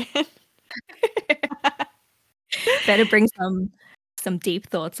it again. Better bring some deep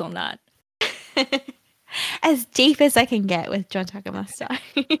thoughts on that. As deep as I can get with John Tucker Must Die.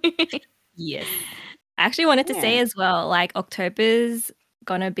 Yes. I actually wanted to say as well, like October's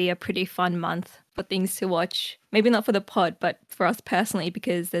gonna be a pretty fun month for things to watch. Maybe not for the pod, but for us personally,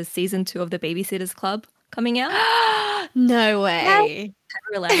 because there's season 2 of the Babysitters Club coming out. No way.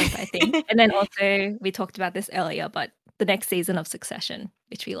 September 11th, I think. And then also, we talked about this earlier, but the next season of Succession,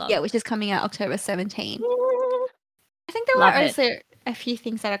 which we love. Yeah, which is coming out October 17. I think there were also a few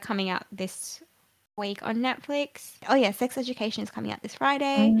things that are coming out this week on Netflix. Oh yeah, Sex Education is coming out this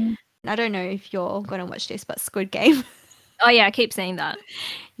Friday. I don't know if you're going to watch this, but Squid Game. Oh yeah, I keep saying that.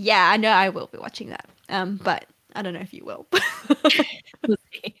 Yeah, I know I will be watching that. But I don't know if you will. We'll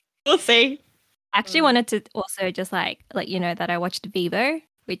see. We'll see. I actually wanted to also just like let you know that I watched Vivo,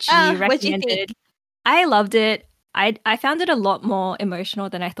 which you What'd you think? recommended. I loved it. I found it a lot more emotional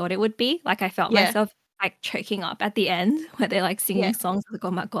than I thought it would be. Like I felt Yeah. myself like choking up at the end where they're like Yeah. singing songs. Like,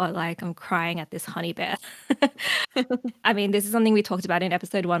 oh my God, like I'm crying at this honey bear. I mean, this is something we talked about in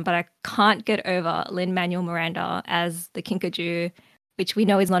episode 1, but I can't get over Lin-Manuel Miranda as the Kinkajou, which we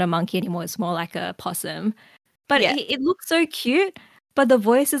know is not a monkey anymore. It's more like a possum. But Yeah. it looks so cute. But the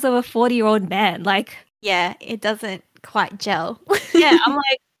voice is of a 40-year-old man. Like, Yeah, it doesn't quite gel. yeah, I'm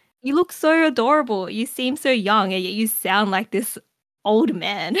like, you look so adorable. You seem so young, and yet you sound like this old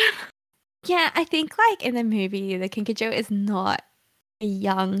man. Yeah, I think like in the movie, the Kinkajou is not a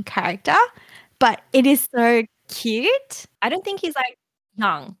young character, but it is so cute. I don't think he's like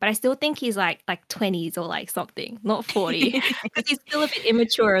young, but I still think he's like 20s or like something, not 40, because he's still a bit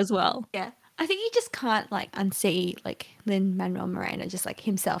immature as well. Yeah. I think you just can't like unsee like Lin-Manuel Miranda just like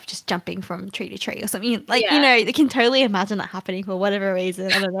himself just jumping from tree to tree or something. Like, you Yeah. know, you can totally imagine that happening for whatever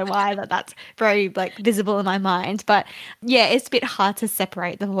reason. I don't know why, but that's very like visible in my mind. But yeah, it's a bit hard to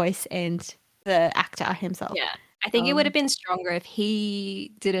separate the voice and the actor himself. Yeah. I think it would have been stronger if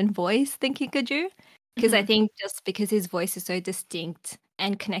he didn't voice the Kinkajou. Because I Mhm. think just because his voice is so distinct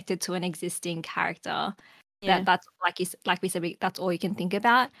and connected to an existing character, Yeah. that's like we said, that's all you can think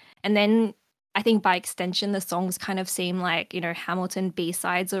about. And then I think by extension, the songs kind of seem like, Hamilton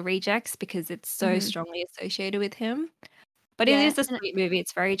B-sides or rejects because it's so Mhm. strongly associated with him. But it Yeah. is a sweet movie.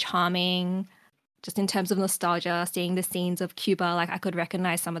 It's very charming. Just in terms of nostalgia, seeing the scenes of Cuba, like I could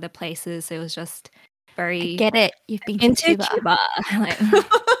recognize some of the places. It was just very Get it. You've been to into Cuba. Cuba. Like,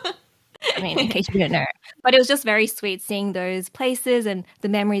 I mean, in case you didn't know. But it was just very sweet seeing those places and the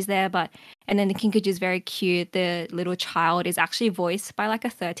memories there. And then the Kinkajou is very cute. The little child is actually voiced by like a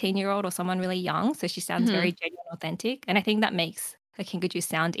 13-year-old or someone really young. So she sounds Mhm. very genuine, authentic. And I think that makes the Kinkajou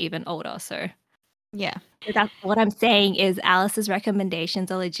sound even older. So Yeah. that's what I'm saying is Alice's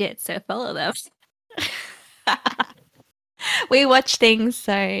recommendations are legit. So follow them. We watch things,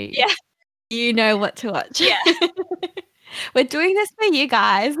 so Yeah. you know what to watch. Yeah. We're doing this for you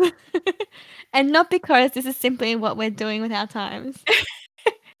guys. And not because this is simply what we're doing with our times.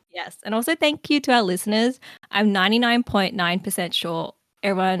 Yes. And also thank you to our listeners. I'm 99.9% sure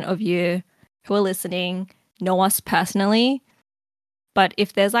everyone of you who are listening know us personally. But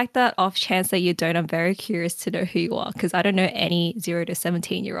if there's like that off chance that you don't, I'm very curious to know who you are because I don't know any 0 to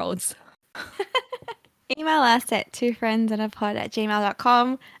 17-year-olds. Email us at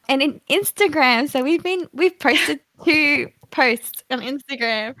twofriendsandapod@gmail.com and in Instagram. So we've posted 2 posts on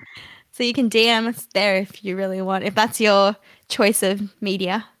Instagram. So you can DM us there if you really want, if that's your choice of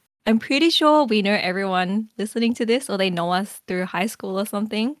media. I'm pretty sure we know everyone listening to this or they know us through high school or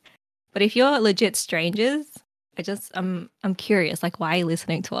something. But if you're legit strangers, I'm curious, like why are you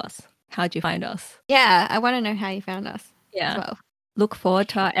listening to us? How'd you find us? Yeah, I want to know how you found us as well. Look forward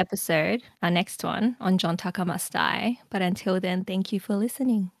to our episode, our next one on John Tucker Must Die. But until then, thank you for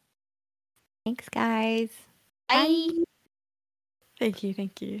listening. Thanks, guys. Bye. Thank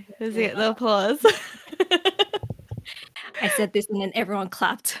you. There's the applause. I said this and then everyone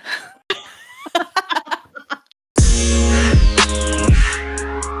clapped.